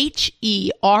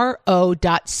HERO.co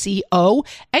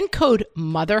and code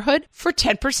motherhood for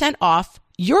 10% off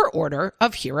your order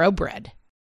of Hero Bread.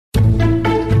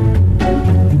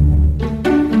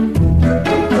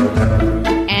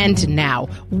 And now,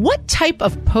 what type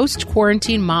of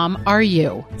post-quarantine mom are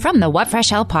you? From the What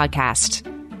Fresh Hell podcast.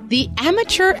 The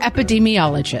amateur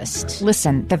epidemiologist.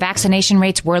 Listen, the vaccination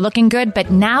rates were looking good, but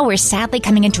now we're sadly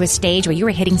coming into a stage where you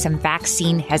are hitting some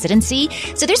vaccine hesitancy.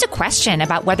 So there's a question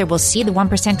about whether we'll see the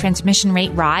 1% transmission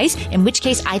rate rise, in which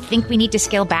case I think we need to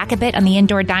scale back a bit on the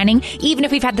indoor dining, even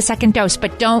if we've had the second dose.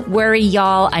 But don't worry,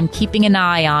 y'all, I'm keeping an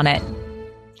eye on it.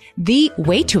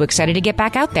 Way too excited to get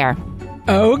back out there.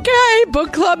 Okay,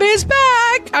 book club is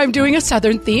back. I'm doing a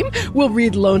Southern theme. We'll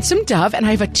read Lonesome Dove, and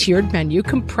I have a tiered menu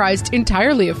comprised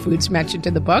entirely of foods mentioned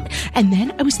in the book. And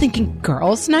then I was thinking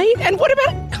girls' night, and what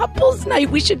about couples' night?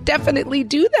 We should definitely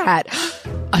do that.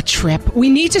 A trip.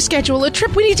 We need to schedule a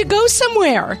trip. We need to go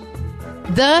somewhere.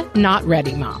 The Not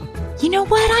Ready Mom. You know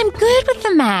what? I'm good with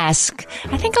the mask.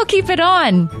 I think I'll keep it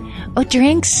on. Oh,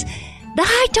 drinks?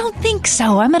 I don't think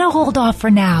so. I'm going to hold off for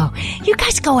now. You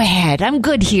guys go ahead. I'm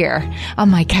good here on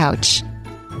my couch.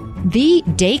 The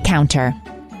Day Counter.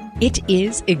 It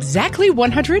is exactly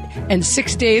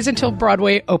 106 days until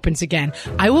Broadway opens again.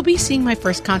 I will be seeing my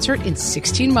first concert in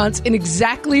 16 months in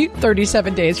exactly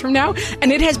 37 days from now.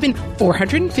 And it has been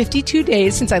 452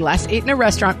 days since I last ate in a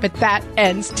restaurant, but that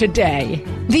ends today.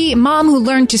 The mom who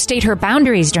learned to state her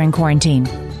boundaries during quarantine.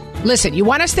 Listen, you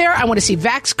want us there? I want to see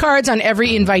Vax cards on every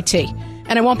invitee.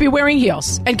 And I won't be wearing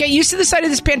heels. And get used to the sight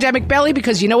of this pandemic belly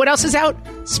because you know what else is out?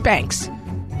 Spanx.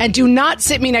 And do not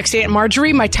sit me next to Aunt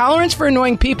Marjorie. My tolerance for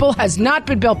annoying people has not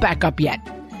been built back up yet.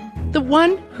 The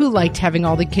one who liked having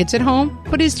all the kids at home,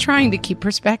 but is trying to keep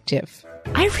perspective.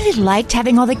 I really liked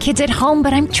having all the kids at home,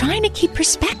 but I'm trying to keep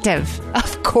perspective.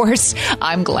 Of course,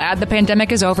 I'm glad the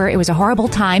pandemic is over. It was a horrible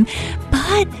time,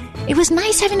 but it was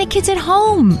nice having the kids at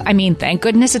home. I mean, thank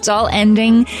goodness it's all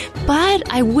ending,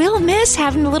 but I will miss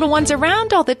having the little ones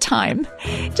around all the time.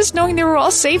 Just knowing they were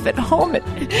all safe at home.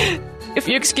 If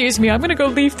you excuse me, I'm going to go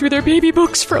leaf through their baby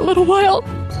books for a little while.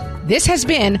 This has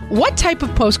been What Type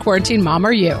of Post-Quarantine Mom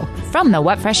Are You? From the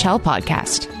What Fresh Hell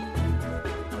podcast.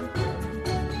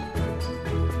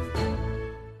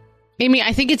 Amy,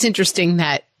 I think it's interesting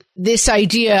that this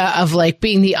idea of like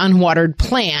being the unwatered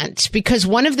plant, because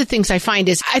one of the things I find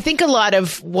is I think a lot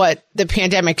of what the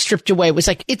pandemic stripped away was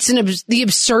like, it's the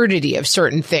absurdity of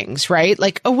certain things, right?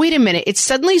 Like, oh, wait a minute. It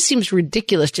suddenly seems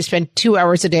ridiculous to spend 2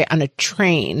 hours a day on a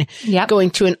train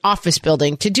going to an office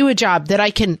building to do a job that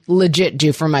I can legit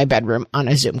do from my bedroom on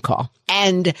a Zoom call.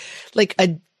 And like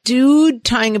a dude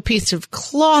tying a piece of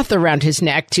cloth around his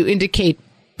neck to indicate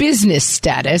business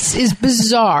status is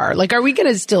bizarre. Like, are we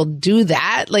going to still do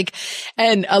that? Like,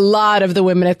 and a lot of the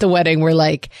women at the wedding were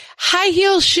like, high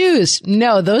heel shoes.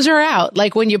 No, those are out.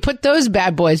 Like when you put those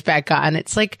bad boys back on,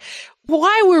 it's like,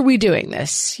 why were we doing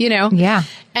this? You know? Yeah.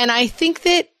 And I think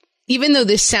that even though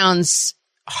this sounds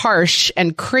harsh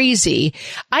and crazy,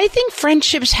 I think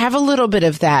friendships have a little bit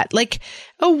of that. Like,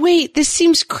 oh, wait, this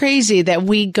seems crazy that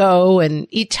we go and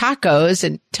eat tacos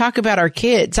and talk about our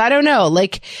kids. I don't know.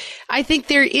 Like, I think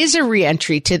there is a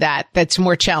reentry to that that's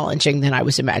more challenging than I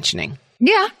was imagining.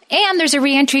 Yeah. And there's a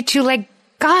reentry to like,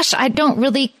 gosh, I don't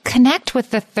really connect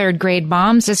with the third grade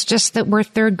moms. It's just that we're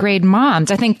third grade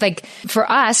moms. I think like for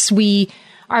us,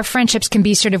 our friendships can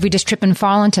be sort of, we just trip and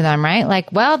fall into them, right?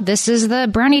 Like, well, this is the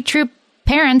Brownie Troop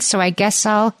parents, so I guess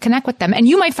I'll connect with them. And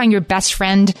you might find your best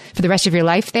friend for the rest of your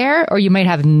life there, or you might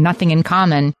have nothing in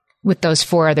common with those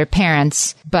four other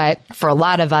parents. But for a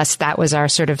lot of us, that was our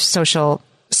sort of social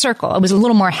circle. It was a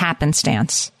little more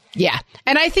happenstance. Yeah.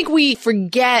 And I think we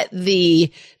forget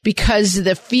because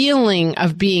the feeling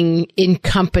of being in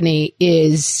company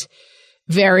is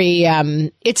very,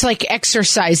 it's like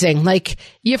exercising. Like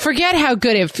you forget how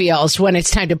good it feels when it's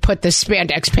time to put the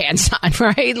spandex pants on,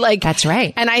 right? Like that's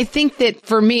right. And I think that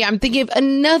for me, I'm thinking of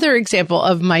another example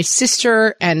of my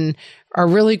sister and our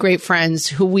really great friends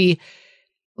who we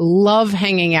love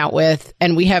hanging out with.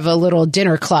 And we have a little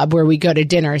dinner club where we go to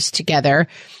dinners together.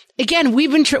 Again,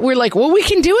 we're like, well, we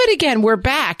can do it again. We're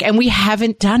back and we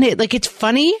haven't done it. Like, it's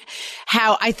funny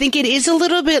how I think it is a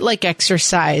little bit like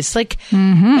exercise. Like,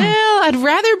 well, I'd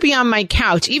rather be on my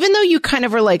couch, even though you kind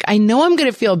of are like, I know I'm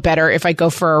going to feel better if I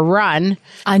go for a run.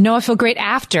 I know I feel great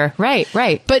after. Right.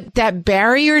 But that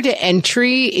barrier to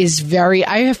entry is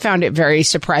I have found it very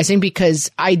surprising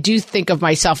because I do think of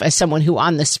myself as someone who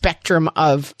on the spectrum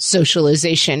of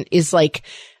socialization is like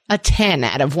a 10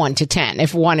 out of 1 to 10.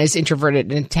 If 1 is introverted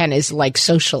and 10 is like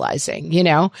socializing, you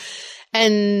know?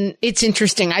 And it's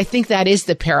interesting. I think that is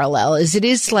the parallel is it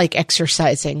is like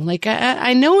exercising. Like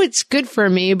I know it's good for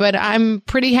me, but I'm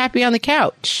pretty happy on the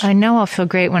couch. I know I'll feel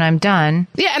great when I'm done.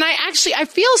 Yeah. And I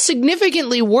feel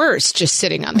significantly worse just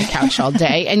sitting on the couch all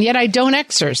day. And yet I don't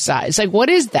exercise. Like, what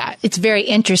is that? It's very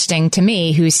interesting to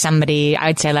me who's somebody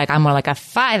I'd say like, I'm more like a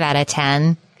 5 out of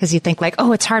 10. Because you think like,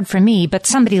 oh, it's hard for me. But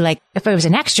somebody like, if I was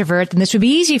an extrovert, then this would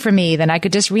be easy for me. Then I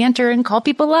could just re-enter and call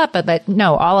people up. But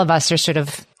no, all of us are sort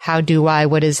of, how do I,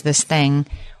 what is this thing?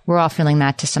 We're all feeling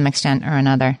that to some extent or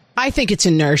another. I think it's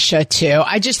inertia too.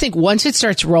 I just think once it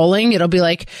starts rolling, it'll be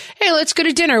like, hey, let's go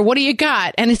to dinner. What do you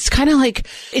got? And it's kind of like,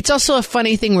 it's also a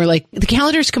funny thing where like the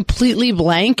calendar's completely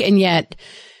blank and yet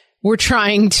we're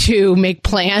trying to make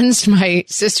plans. My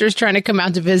sister's trying to come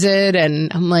out to visit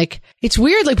and I'm like, it's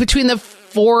weird. Like between the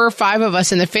 4 or 5 of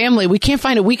us in the family, we can't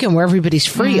find a weekend where everybody's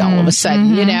free all of a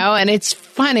sudden, you know? And it's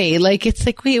funny. Like, it's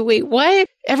like, wait, what?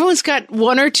 Everyone's got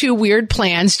 1 or 2 weird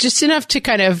plans, just enough to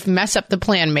kind of mess up the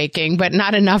plan making, but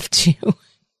not enough to,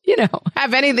 you know,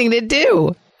 have anything to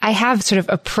do. I have sort of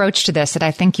approach to this that I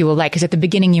think you will like, because at the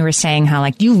beginning you were saying how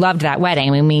like you loved that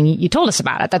wedding. I mean, you told us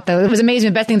about it, that it was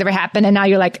amazing, the best thing that ever happened. And now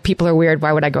you're like, people are weird.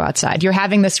 Why would I go outside? You're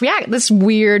having this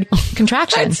weird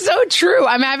contraction. That's so true.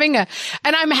 I'm having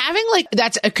like,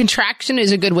 that's a contraction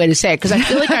is a good way to say it, because I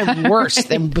feel like I'm worse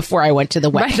than before I went to the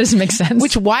wedding. Right, doesn't make sense.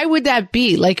 Which, why would that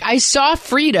be? Like, I saw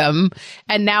freedom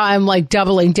and now I'm like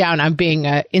doubling down on being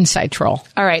an inside troll.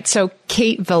 All right. So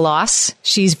Kate Veloz,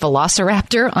 she's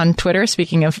Velociraptor on Twitter.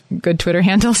 Speaking of good Twitter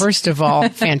handles. First of all,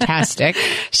 fantastic.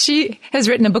 She has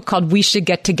written a book called We Should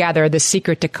Get Together, The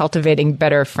Secret to Cultivating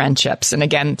Better Friendships. And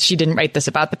again, she didn't write this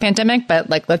about the pandemic, but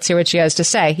like, let's hear what she has to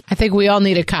say. I think we all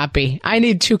need a copy. I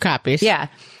need 2 copies. Yeah.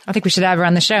 I think we should have her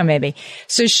on the show maybe.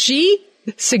 So she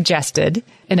suggested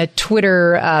in a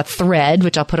Twitter thread,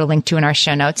 which I'll put a link to in our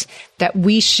show notes, that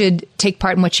we should take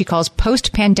part in what she calls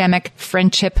post-pandemic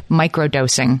friendship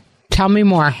microdosing. Tell me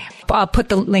more. I'll put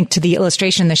the link to the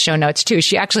illustration in the show notes too.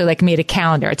 She actually like made a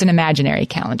calendar. It's an imaginary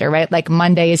calendar, right? Like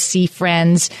Monday is see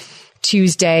friends.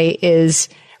 Tuesday is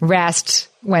rest.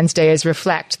 Wednesday is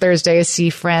reflect. Thursday is see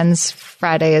friends.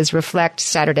 Friday is reflect.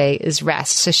 Saturday is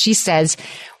rest. So she says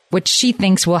what she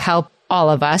thinks will help all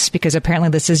of us, because apparently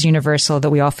this is universal, that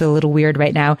we all feel a little weird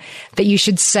right now, that you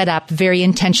should set up very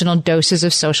intentional doses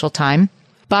of social time,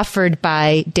 buffered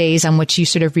by days on which you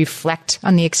sort of reflect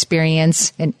on the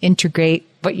experience and integrate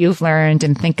what you've learned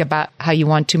and think about how you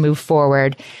want to move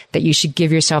forward, that you should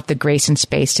give yourself the grace and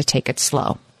space to take it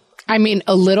slow. I mean,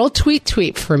 a little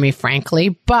tweet for me, frankly,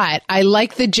 but I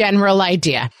like the general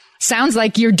idea. Sounds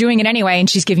like you're doing it anyway, and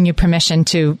she's giving you permission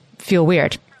to feel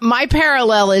weird. My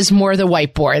parallel is more the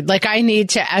whiteboard. Like, I need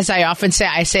to, as I often say,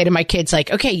 I say to my kids,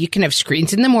 like, okay, you can have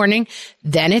screens in the morning,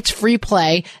 then it's free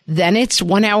play, then it's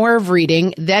 1 hour of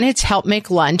reading, then it's help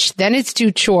make lunch, then it's do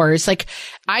chores. Like,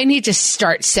 I need to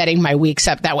start setting my weeks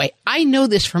up that way. I know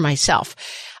this for myself.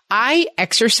 I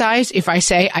exercise, if I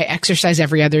say I exercise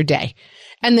every other day.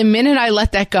 And the minute I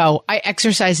let that go, I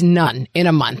exercise none in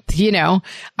a month. You know,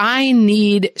 I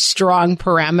need strong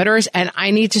parameters, and I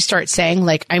need to start saying,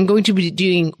 like, I'm going to be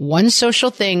doing one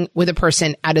social thing with a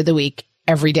person out of the week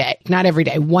every day. Not every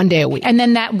day, 1 day a week. And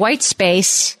then that white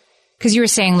space, because you were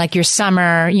saying like your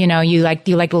summer, you know, you like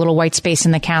the little white space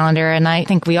in the calendar. And I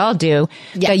think we all do.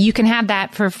 Yeah. That you can have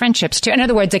that for friendships too. In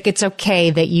other words, like, it's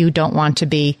okay that you don't want to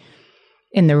be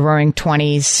in the roaring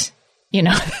 20s, you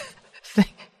know.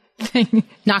 Thing.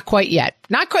 Not quite yet.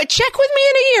 Not quite. Check with me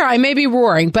in a year. I may be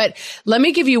roaring, but let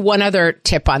me give you one other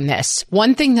tip on this.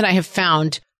 One thing that I have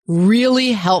found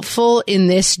really helpful in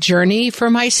this journey for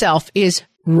myself is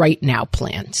right now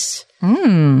plans.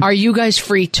 Are you guys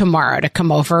free tomorrow to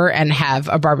come over and have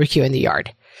a barbecue in the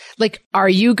yard? Like, are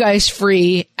you guys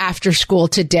free after school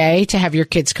today to have your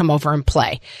kids come over and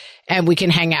play? And we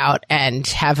can hang out and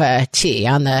have a tea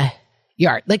on the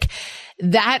yard. Like,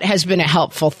 that has been a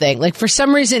helpful thing. Like, for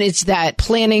some reason, it's that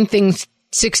planning things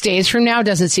 6 days from now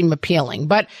doesn't seem appealing,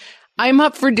 but I'm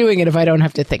up for doing it if I don't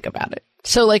have to think about it.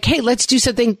 So, like, hey, let's do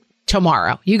something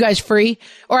tomorrow. You guys free?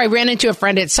 Or I ran into a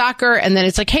friend at soccer, and then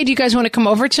it's like, hey, do you guys want to come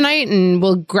over tonight and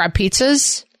we'll grab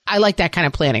pizzas? I like that kind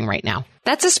of planning right now.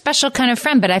 That's a special kind of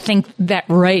friend, but I think that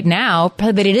right now,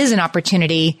 that it is an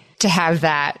opportunity to have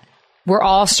that. We're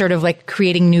all sort of like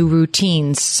creating new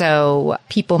routines. So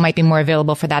people might be more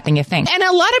available for that than you think. And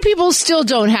a lot of people still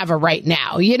don't have a right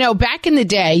now. You know, back in the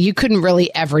day, you couldn't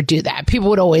really ever do that. People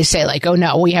would always say like, oh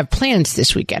no, we have plans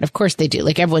this weekend. Of course they do.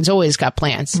 Like, everyone's always got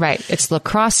plans. Right. It's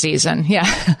lacrosse season. Yeah.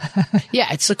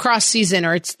 Yeah. It's lacrosse season,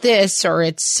 or it's this, or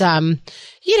it's,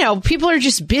 you know, people are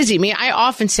just busy. I mean, I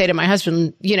often say to my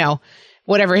husband, you know,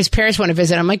 whatever his parents want to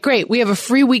visit, I'm like, great. We have a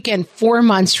free weekend 4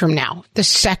 months from now, the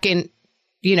second,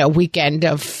 you know, weekend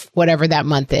of whatever that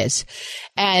month is.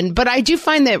 But I do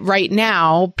find that right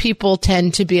now, people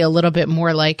tend to be a little bit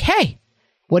more like, hey,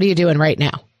 what are you doing right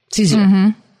now? It's easier.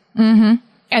 Mm-hmm. Mm-hmm.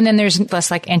 And then there's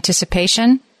less like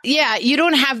anticipation. Yeah, you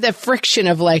don't have the friction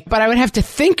of like, but I would have to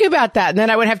think about that. And then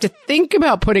I would have to think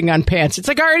about putting on pants. It's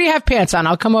like, I already have pants on.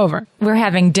 I'll come over. We're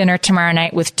having dinner tomorrow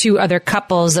night with 2 other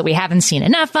couples that we haven't seen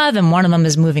enough of. And one of them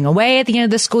is moving away at the end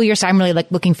of the school year. So I'm really like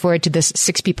looking forward to this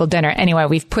 6-people dinner. Anyway,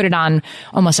 we've put it on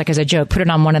almost like as a joke, put it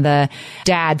on one of the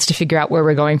dads to figure out where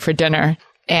we're going for dinner.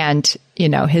 And, you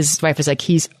know, his wife is like,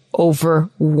 he's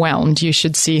overwhelmed. You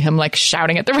should see him like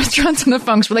shouting at the restaurants on the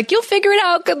phones. We're like, you'll figure it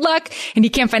out. Good luck. And he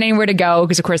can't find anywhere to go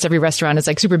because, of course, every restaurant is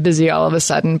like super busy all of a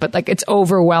sudden. But like, it's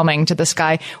overwhelming to this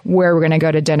guy where we're going to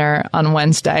go to dinner on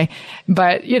Wednesday.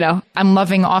 But, you know, I'm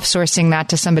loving offsourcing that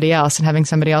to somebody else and having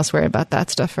somebody else worry about that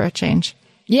stuff for a change.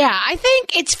 Yeah, I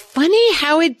think it's funny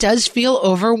how it does feel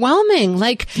overwhelming.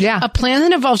 Like, a plan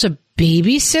that involves a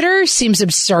babysitter seems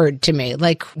absurd to me.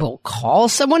 Like, we'll call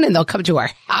someone and they'll come to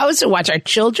our house and watch our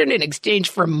children in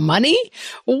exchange for money?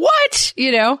 What?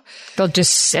 You know? They'll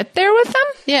just sit there with them?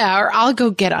 Yeah, or I'll go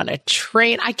get on a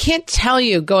train. I can't tell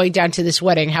you going down to this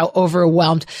wedding how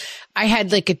overwhelmed. I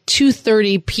had like a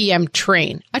 2:30 p.m.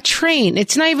 train. A train.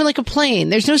 It's not even like a plane.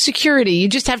 There's no security. You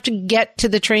just have to get to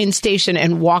the train station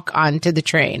and walk onto the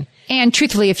train. And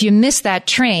truthfully, if you miss that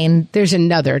train, there's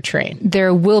another train.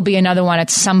 There will be another one at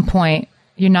some point.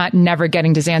 You're not never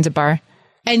getting to Zanzibar.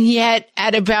 And yet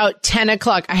at about 10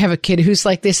 o'clock, I have a kid who's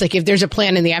like this. Like if there's a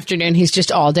plan in the afternoon, he's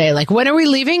just all day. Like, when are we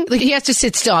leaving? Like he has to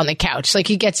sit still on the couch. Like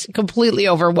he gets completely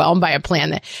overwhelmed by a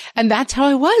plan. And that's how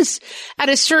I was. At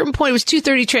a certain point, it was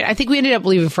 2:30 train. I think we ended up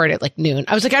leaving for it at like noon.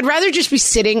 I was like, I'd rather just be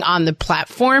sitting on the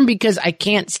platform because I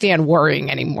can't stand worrying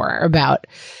anymore about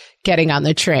getting on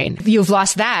the train. You've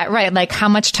lost that, right? Like how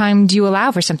much time do you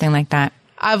allow for something like that?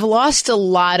 I've lost a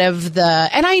lot of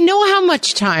and I know how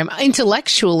much time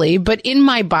intellectually, but in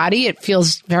my body, it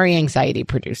feels very anxiety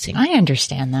producing. I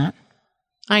understand that.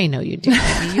 I know you do.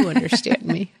 You understand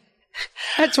me.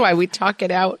 That's why we talk it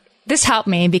out. This helped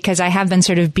me because I have been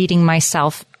sort of beating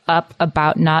myself up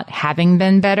about not having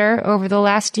been better over the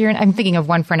last year. And I'm thinking of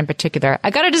one friend in particular. I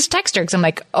got to just text her because I'm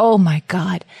like, oh my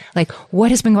God, like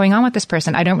what has been going on with this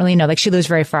person? I don't really know. Like she lives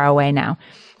very far away now.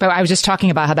 But I was just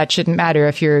talking about how that shouldn't matter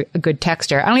if you're a good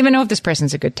texter. I don't even know if this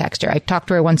person's a good texter. I talk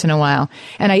to her once in a while.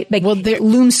 And it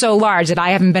looms so large that I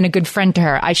haven't been a good friend to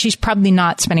her. She's probably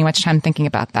not spending much time thinking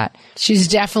about that. She's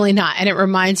definitely not. And it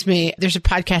reminds me, there's a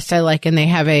podcast I like and they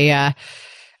have a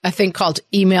thing called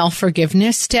Email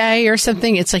Forgiveness Day or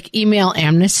something. It's like Email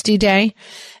Amnesty Day.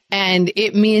 And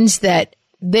it means that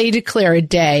they declare a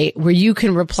day where you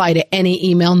can reply to any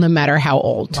email, no matter how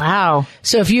old. Wow.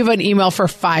 So if you have an email for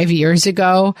 5 years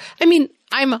ago, I mean,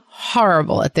 I'm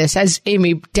horrible at this, as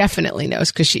Amy definitely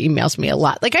knows because she emails me a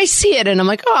lot. Like I see it and I'm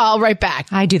like, oh, I'll write back.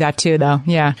 I do that too, though.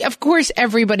 Yeah. Of course,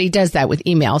 everybody does that with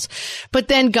emails. But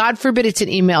then God forbid it's an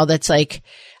email that's like,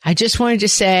 I just wanted to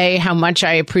say how much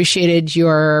I appreciated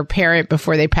your parent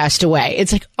before they passed away.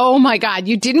 It's like, oh my God,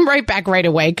 you didn't write back right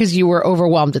away because you were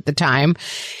overwhelmed at the time.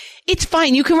 It's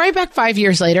fine. You can write back 5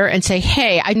 years later and say,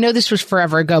 hey, I know this was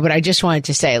forever ago, but I just wanted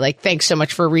to say, like, thanks so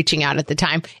much for reaching out at the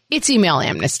time. It's Email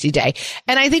Amnesty Day.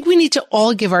 And I think we need to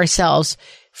all give ourselves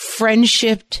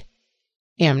friendship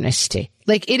amnesty.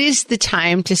 Like, it is the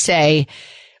time to say,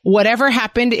 whatever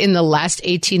happened in the last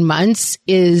 18 months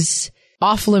is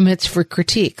off limits for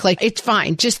critique. Like, it's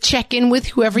fine. Just check in with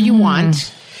whoever you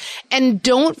want. And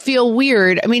don't feel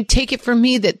weird. I mean, take it from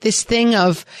me that this thing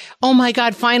of, oh my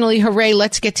God, finally, hooray,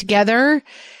 let's get together.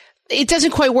 It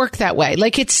doesn't quite work that way.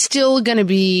 Like it's still going to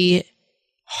be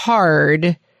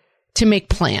hard to make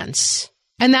plans.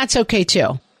 And that's okay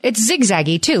too. It's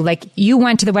zigzaggy too. Like you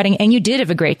went to the wedding and you did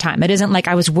have a great time. It isn't like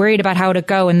I was worried about how to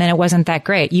go and then it wasn't that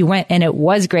great. You went and it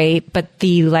was great, but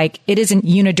it isn't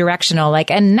unidirectional. Like,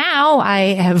 and now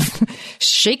I have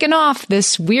shaken off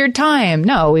this weird time.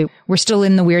 No, we're still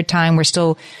in the weird time. We're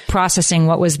still processing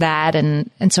what was that. And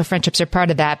so friendships are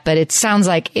part of that, but it sounds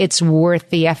like it's worth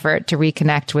the effort to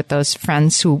reconnect with those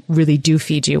friends who really do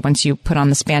feed you once you put on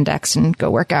the spandex and go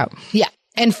work out. Yeah.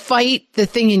 And fight the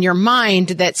thing in your mind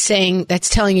that's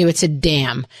telling you it's a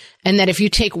dam. And that if you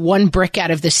take one brick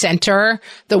out of the center,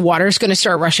 the water's going to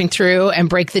start rushing through and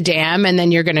break the dam and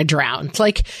then you're going to drown.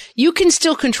 Like you can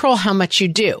still control how much you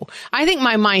do. I think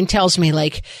my mind tells me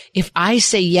like, if I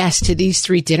say yes to these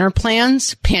 3 dinner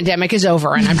plans, pandemic is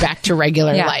over and I'm back to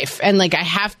regular life. And like, I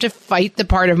have to fight the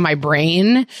part of my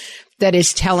brain that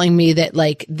is telling me that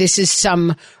like this is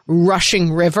some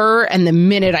rushing river and the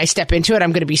minute I step into it,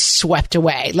 I'm going to be swept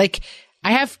away. Like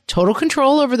I have total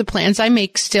control over the plans I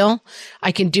make still.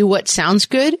 I can do what sounds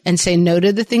good and say no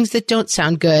to the things that don't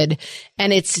sound good.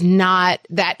 And it's not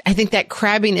that, I think that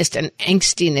crabbiness and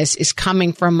angstiness is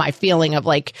coming from my feeling of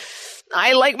like,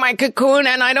 I like my cocoon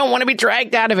and I don't want to be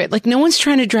dragged out of it. Like no one's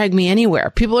trying to drag me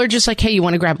anywhere. People are just like, hey, you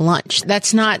want to grab lunch?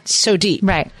 That's not so deep.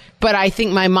 Right. But I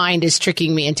think my mind is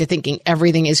tricking me into thinking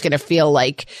everything is going to feel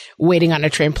like waiting on a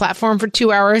train platform for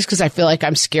 2 hours because I feel like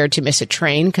I'm scared to miss a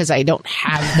train because I don't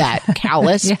have that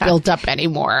callus built up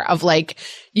anymore of like,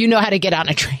 you know how to get on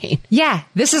a train. Yeah.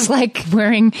 This is like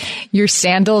wearing your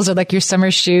sandals or like your summer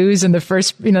shoes in the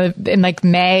first, in like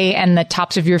May and the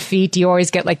tops of your feet. You always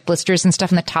get like blisters and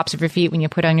stuff in the tops of your feet when you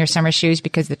put on your summer shoes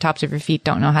because the tops of your feet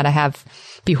don't know how to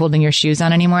be holding your shoes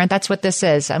on anymore. That's what this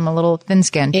is. I'm a little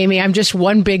thin-skinned. Amy, I'm just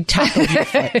one big top of your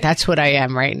foot. That's what I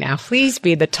am right now. Please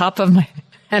be the top of my...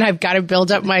 And I've got to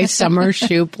build up my summer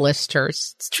shoe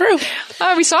blisters. It's true.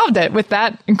 Oh, we solved it with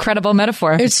that incredible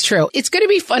metaphor. It's true. It's going to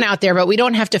be fun out there, but we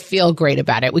don't have to feel great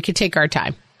about it. We can take our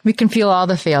time. We can feel all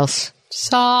the feels.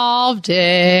 Solved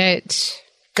it.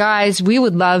 Guys, we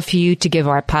would love for you to give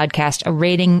our podcast a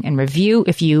rating and review.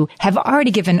 If you have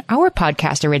already given our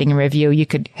podcast a rating and review, you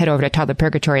could head over to Toddler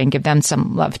Purgatory and give them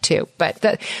some love too. But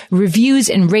the reviews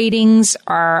and ratings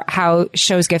are how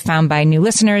shows get found by new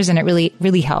listeners, and it really,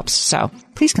 really helps. So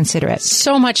please consider it.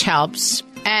 So much helps.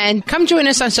 And come join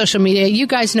us on social media. You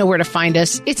guys know where to find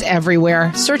us. It's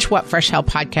everywhere. Search What Fresh Hell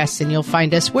Podcast and you'll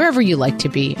find us wherever you like to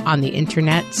be on the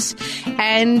internets.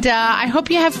 And I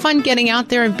hope you have fun getting out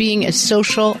there and being as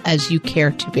social as you care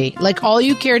to be. Like all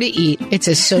you care to eat, it's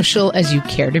as social as you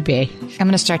care to be. I'm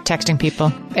going to start texting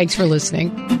people. Thanks for listening.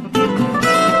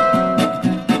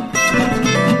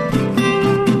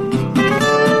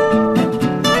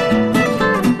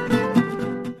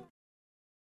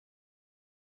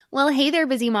 Well, hey there,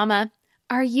 busy mama.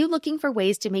 Are you looking for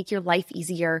ways to make your life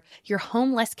easier, your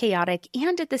home less chaotic,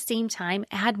 and at the same time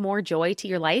add more joy to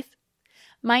your life?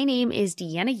 My name is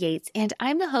Deanna Yates, and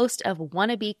I'm the host of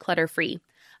Wanna Be Clutter Free,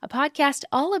 a podcast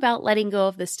all about letting go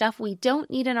of the stuff we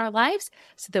don't need in our lives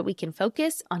so that we can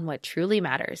focus on what truly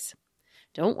matters.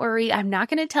 Don't worry, I'm not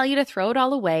going to tell you to throw it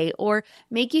all away or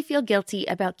make you feel guilty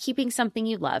about keeping something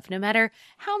you love, no matter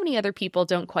how many other people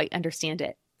don't quite understand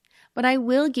it. But I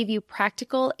will give you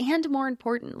practical and, more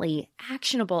importantly,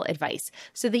 actionable advice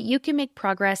so that you can make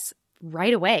progress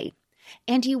right away.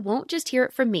 And you won't just hear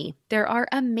it from me. There are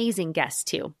amazing guests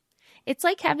too. It's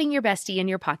like having your bestie in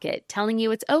your pocket telling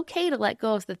you it's okay to let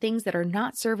go of the things that are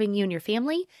not serving you and your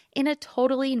family in a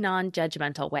totally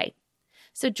non-judgmental way.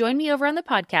 So join me over on the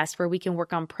podcast where we can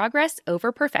work on progress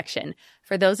over perfection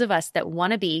for those of us that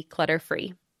want to be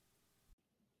clutter-free.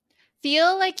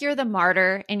 Feel like you're the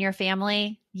martyr in your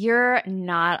family? You're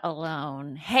not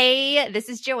alone. Hey, this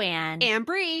is Joanne. And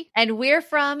Bree. And we're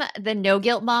from the No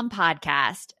Guilt Mom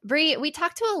podcast. Bree, we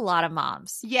talk to a lot of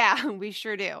moms. Yeah, we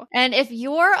sure do. And if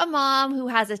you're a mom who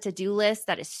has a to-do list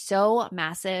that is so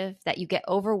massive that you get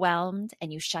overwhelmed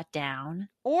and you shut down,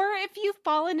 or if you've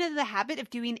fallen into the habit of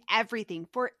doing everything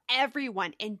for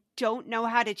everyone and don't know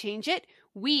how to change it,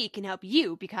 we can help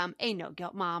you become a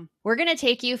no-guilt mom. we're going to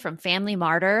take you from family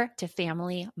martyr to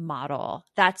family model.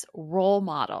 That's role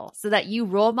model, so that you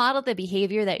role model the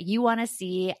behavior that you want to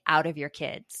see out of your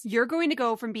kids. You're going to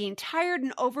go from being tired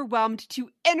and overwhelmed to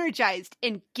energized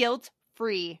and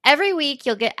guilt-free. Every week,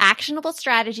 you'll get actionable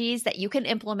strategies that you can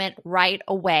implement right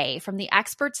away from the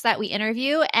experts that we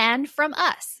interview and from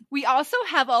us. We also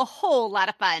have a whole lot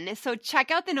of fun, so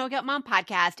check out the No Guilt Mom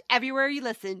podcast everywhere you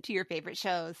listen to your favorite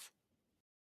shows.